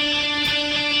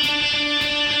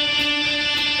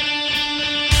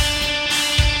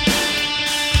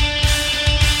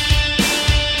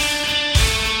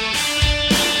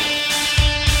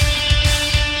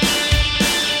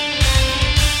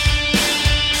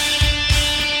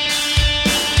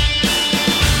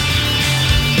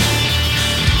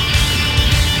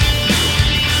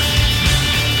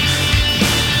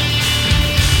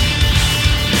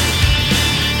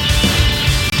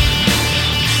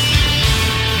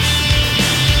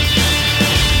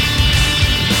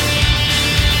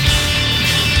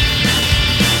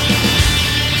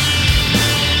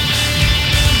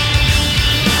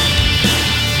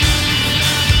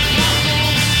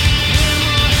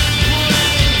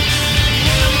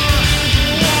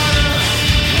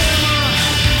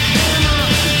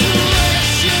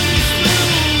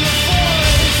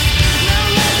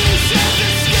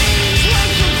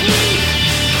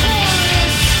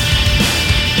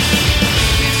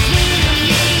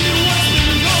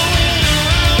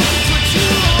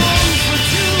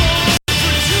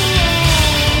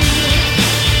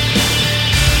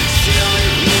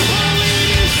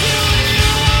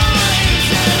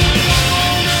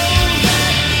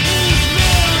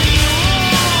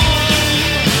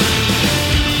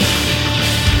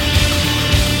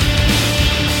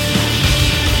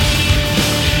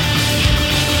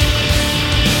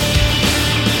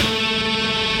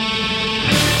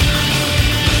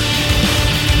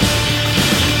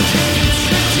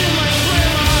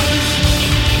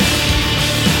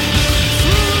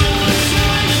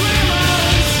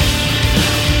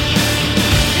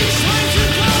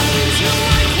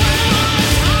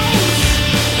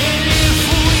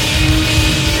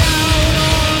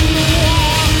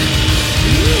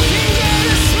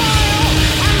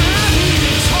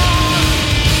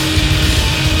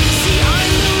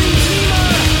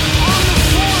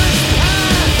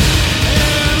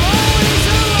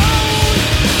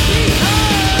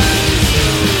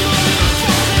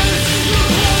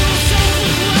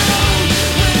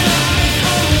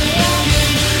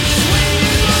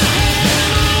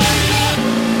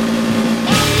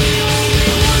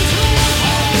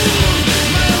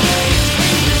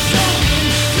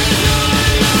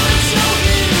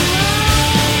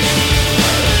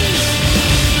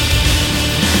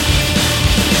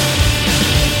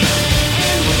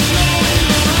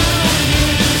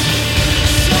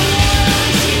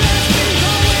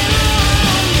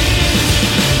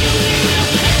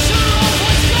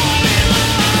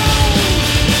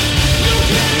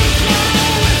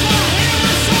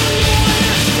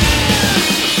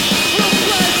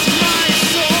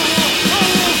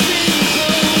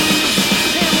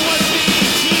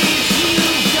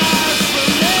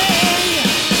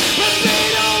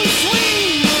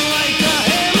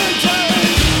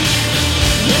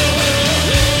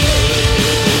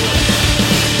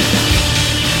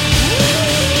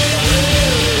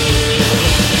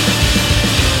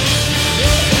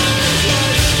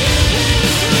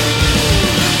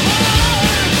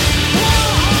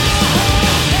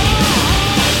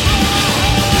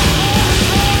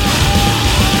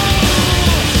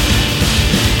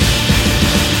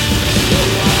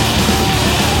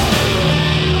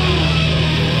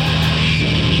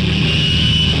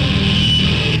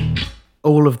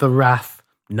 all of the wrath,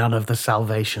 none of the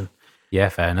salvation. Yeah,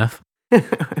 fair enough.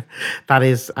 That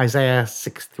is Isaiah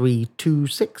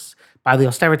 6326 by the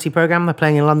Austerity Programme. They're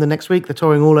playing in London next week. They're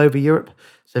touring all over Europe.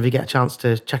 So if you get a chance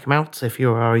to check them out, if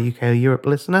you are a UK or Europe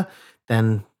listener,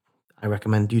 then I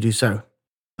recommend you do so.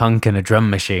 Punk and a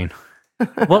drum machine.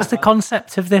 What's the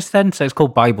concept of this then? So it's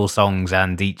called Bible Songs,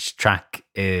 and each track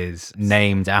is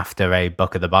named after a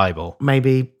book of the Bible.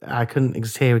 Maybe I couldn't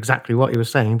hear exactly what he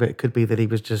was saying, but it could be that he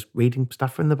was just reading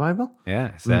stuff from the Bible.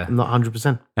 Yeah, it's I'm not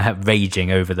 100%.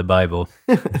 raging over the Bible.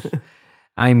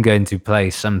 I'm going to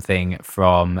play something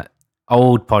from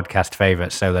old podcast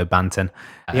favourite Solo Banton.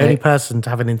 The only person to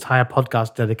have an entire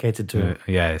podcast dedicated to him.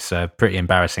 Yeah, it's pretty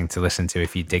embarrassing to listen to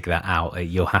if you dig that out.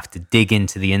 You'll have to dig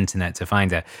into the internet to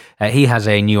find it. He has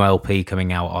a new LP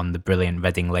coming out on the brilliant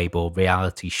Reading label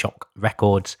Reality Shock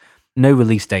Records. No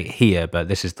release date here, but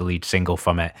this is the lead single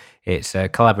from it. It's a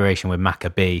collaboration with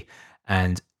Maccabee,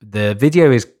 and the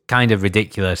video is kind of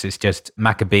ridiculous. It's just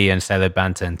Maccabee and Solo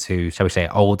Banton, two, shall we say,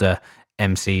 older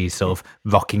MCs sort of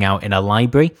rocking out in a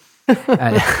library.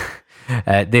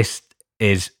 This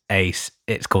is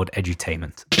it's called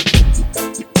Edutainment.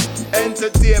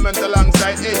 Entertainment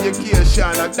alongside education,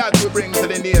 and that we bring to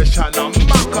the nation.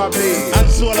 Maccabee and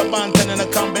Solo Banton in a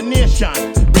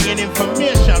combination, bringing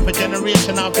information for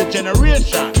generation after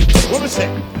generation. What we say?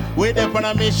 We're there on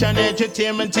a mission,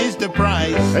 entertainment is the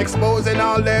prize. Exposing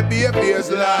all their behaviors,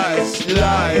 lies.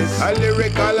 A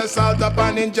lyrical assault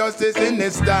upon injustice in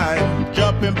this time.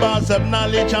 Dropping bars of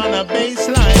knowledge on a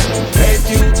baseline.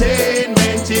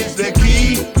 Edutainment is the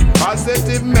key.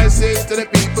 Positive message to the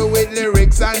people with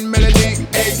lyrics and melody.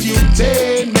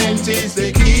 Edutainment is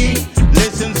the key.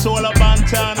 Listen, Solo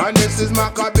Banton, and this is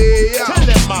Maccabee. Tell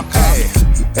them, Maccabee.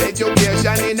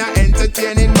 Education in an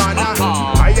entertaining manner.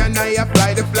 I and I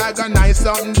fly the flag and I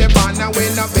something the banner. We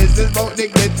no business about the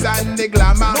glitz and the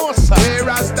glamour. No, sir. We're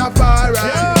Rastafari,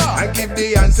 and give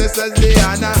the ancestors the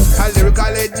honor. A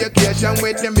lyrical education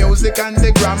with the music and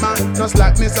the grammar. No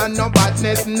slackness and no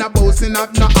badness, no boasting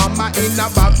of no hammer. In a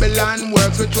Babylon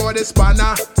works with all the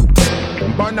spanner.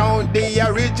 Burn out the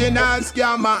original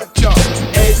scammer.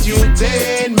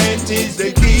 Edutainment is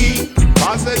the key.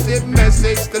 Positive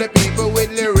message to the people with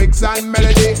lyrics and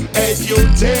melody.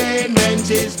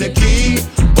 Edutainment is the key.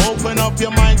 Open up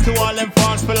your mind to all them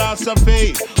false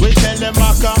philosophy. We tell them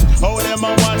Macca, how them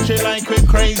a watch it like we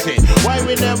crazy. Why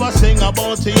we never sing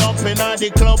about the up in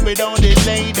the club with all the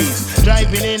ladies,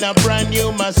 driving in a brand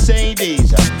new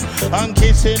Mercedes, and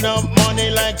kissing up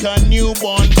money like a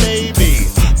newborn baby.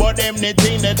 But them the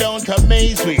thing that don't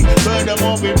amaze me.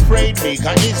 Furthermore, we afraid me.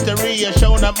 Cause history has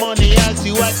shown that money has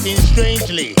you acting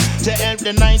strangely. To help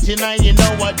the 99, you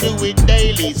know I do it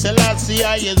daily. Selassie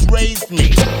has raised me.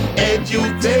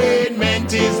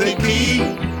 Edutainment is the key.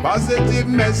 Positive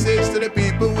message to the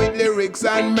people with lyrics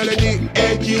and melody.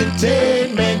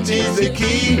 Edutainment is the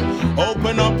key.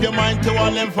 Open up your mind to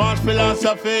all them false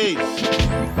philosophies.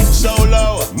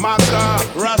 Solo, Macca,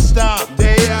 Rasta,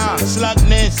 Deya,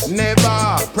 Slackness,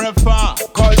 never, prefer,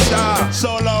 culture,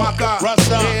 Solo, Macca,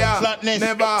 Rasta, Deya, Slackness,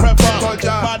 never, prefer,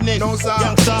 culture, badness, no sir,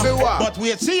 youngster, but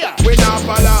we see ya, we not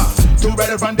follow. Two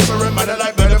better from different mother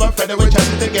like bird of a feather, we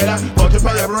chatting together. Go to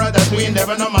fire, brothers, we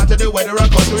never no matter the weather or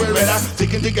culture, we rather.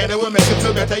 Sticking together, we make it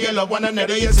feel better, you love one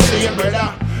another, you see your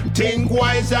brother. Think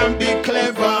wise and be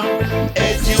clever.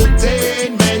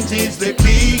 Edutainment is the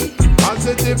key.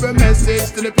 Positive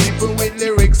message to the people with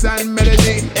lyrics and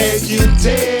melody.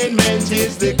 Edutainment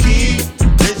is the key.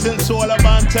 Listen, Solo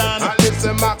Banton, and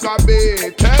listen,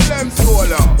 Maccabee. Tell them,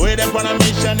 Solo. We're there on a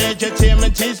mission,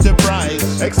 entertainment is the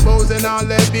prize. Exposing all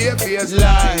their behaviors,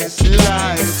 lies.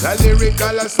 A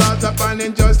lyrical assault upon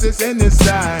injustice in this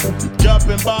time.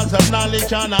 Dropping bars of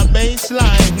knowledge on a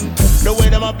baseline. The way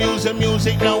them abuse the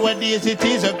music nowadays, it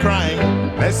is a crime.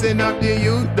 Messing up the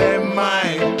youth, them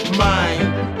mind.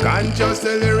 Conscious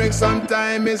the lyrics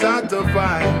sometimes is hard to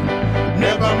find.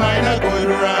 Never mind a good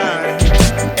rhyme.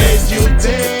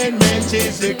 Edutainment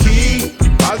is the key.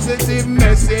 Positive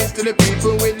message to the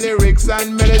people with lyrics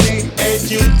and melody.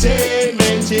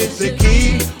 Edutainment is the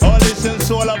key. Oh, listen,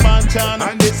 Solo Banton,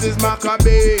 and this is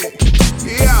Maccabee.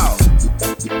 Yo.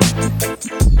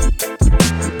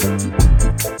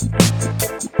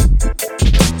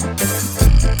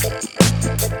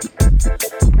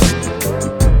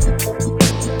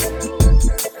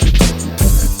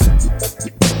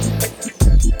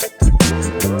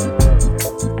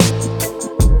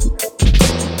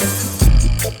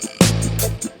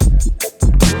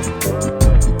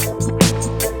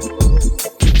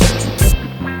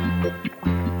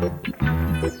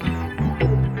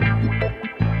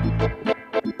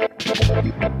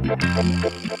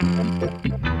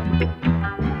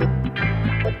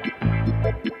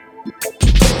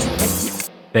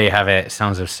 There you have it.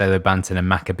 Sounds of Solo Banton and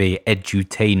Maccabee.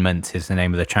 Edutainment is the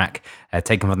name of the track,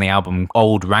 taken from the album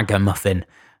Old Ragamuffin,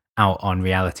 out on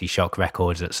Reality Shock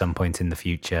Records at some point in the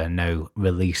future. No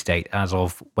release date as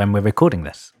of when we're recording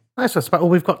this. Nice, that's about all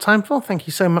we've got time for. Thank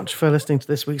you so much for listening to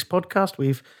this week's podcast.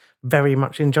 We've very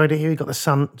much enjoyed it here. We've got the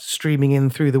sun streaming in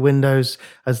through the windows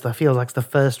as the feels like the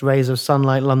first rays of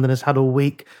sunlight London has had all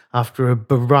week after a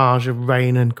barrage of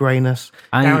rain and greyness.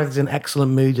 Gareth's in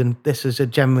excellent mood, and this has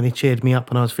genuinely cheered me up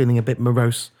when I was feeling a bit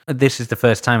morose. This is the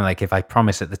first time, like, if I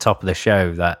promise at the top of the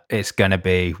show that it's going to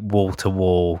be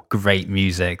wall-to-wall great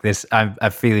music, I'm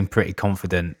feeling pretty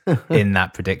confident in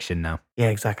that prediction now. Yeah,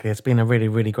 exactly. It's been a really,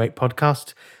 really great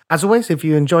podcast. As always, if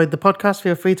you enjoyed the podcast,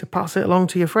 feel free to pass it along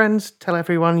to your friends. Tell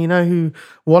everyone you know who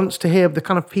wants to hear the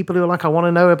kind of people who are like, I want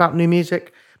to know about new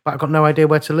music, but I've got no idea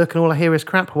where to look and all I hear is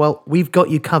crap. Well, we've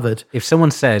got you covered. If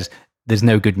someone says there's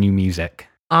no good new music,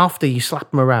 after you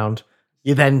slap them around,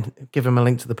 you then give them a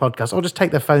link to the podcast, or just take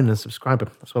their phone and subscribe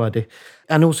them. That's what I do.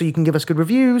 And also you can give us good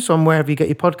reviews on wherever you get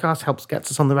your podcast,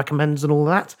 gets us on the recommends and all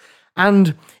that.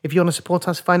 And if you want to support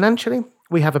us financially,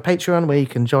 we have a Patreon where you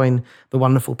can join the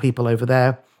wonderful people over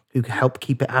there who can help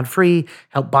keep it ad-free,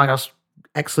 help buy us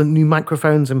excellent new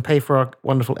microphones and pay for our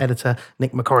wonderful editor,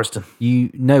 Nick McCorriston. You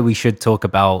know we should talk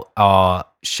about our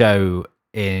show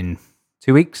in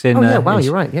 2 weeks. You're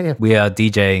right. Yeah. We are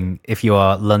DJing if you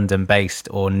are London-based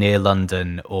or near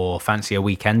London or fancy a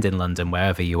weekend in London,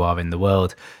 wherever you are in the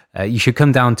world. You should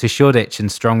come down to Shoreditch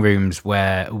and Strong Rooms,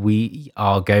 where we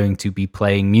are going to be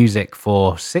playing music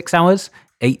for 6 hours,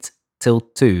 8 till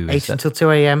 2. 8 until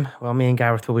 2 a.m. Well, me and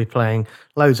Gareth will be playing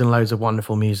loads and loads of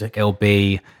wonderful music. It'll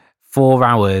be 4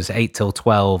 hours, 8 till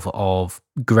 12 of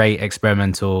great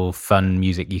experimental fun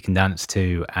music you can dance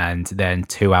to, and then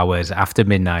 2 hours after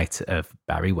midnight of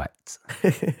Barry White.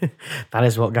 That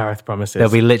is what Gareth promises. There'll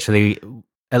be literally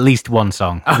at least one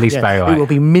song, Barry White. It will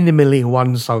be minimally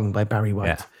one song by Barry White.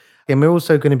 Yeah. And we're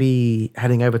also going to be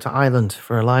heading over to Ireland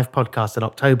for a live podcast in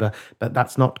October, but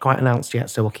that's not quite announced yet.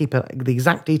 So we'll keep the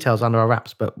exact details under our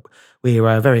wraps, but we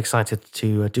are very excited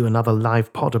to do another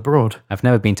live pod abroad. I've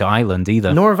never been to Ireland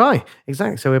either. Nor have I.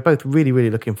 Exactly. So we're both really, really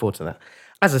looking forward to that.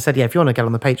 As I said, if you want to get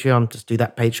on the Patreon, just do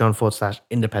that,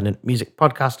 Patreon.com/independent music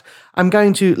podcast. I'm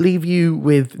going to leave you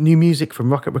with new music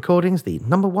from Rocket Recordings, the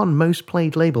 #1 most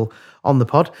played label on the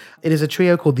pod. It is a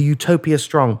trio called the Utopia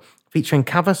Strong, featuring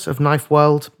Cavus of Knife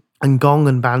World and Gong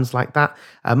and bands like that.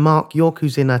 Mark York,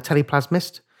 who's in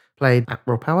Teleplasmist, played at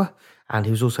Raw Power, and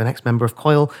he was also an ex-member of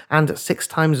Coil, and 6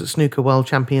 times snooker world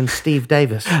champion Steve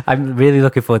Davis. I'm really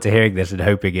looking forward to hearing this and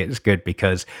hoping it's good,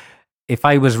 because if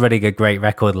I was running a great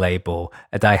record label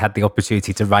and I had the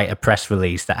opportunity to write a press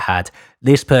release that had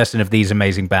this person of these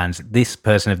amazing bands, this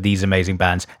person of these amazing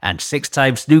bands, and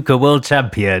 6-time snooker world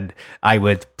champion, I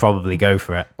would probably go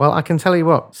for it. Well, I can tell you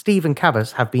what, Steve and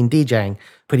Cavus have been DJing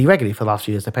pretty regularly for the last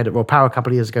few years. They played at Raw Power a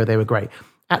couple of years ago. They were great.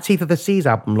 At Teeth of the Seas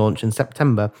album launch in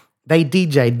September, they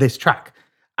DJ'd this track.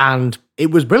 And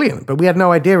it was brilliant, but we had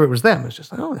no idea it was them. It was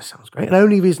just like, oh, this sounds great. And the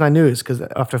only reason I knew is because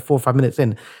after 4 or 5 minutes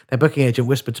in, their booking agent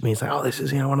whispered to me, he's like, oh, this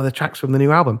is, one of the tracks from the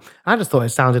new album. I just thought it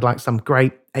sounded like some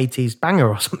great 80s banger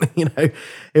or something, It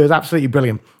was absolutely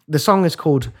brilliant. The song is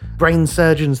called Brain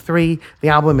Surgeons 3. The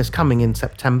album is coming in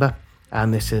September,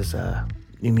 and this is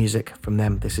new music from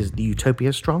them. This is the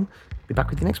Utopia Strong. Be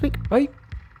back with you next week. Bye.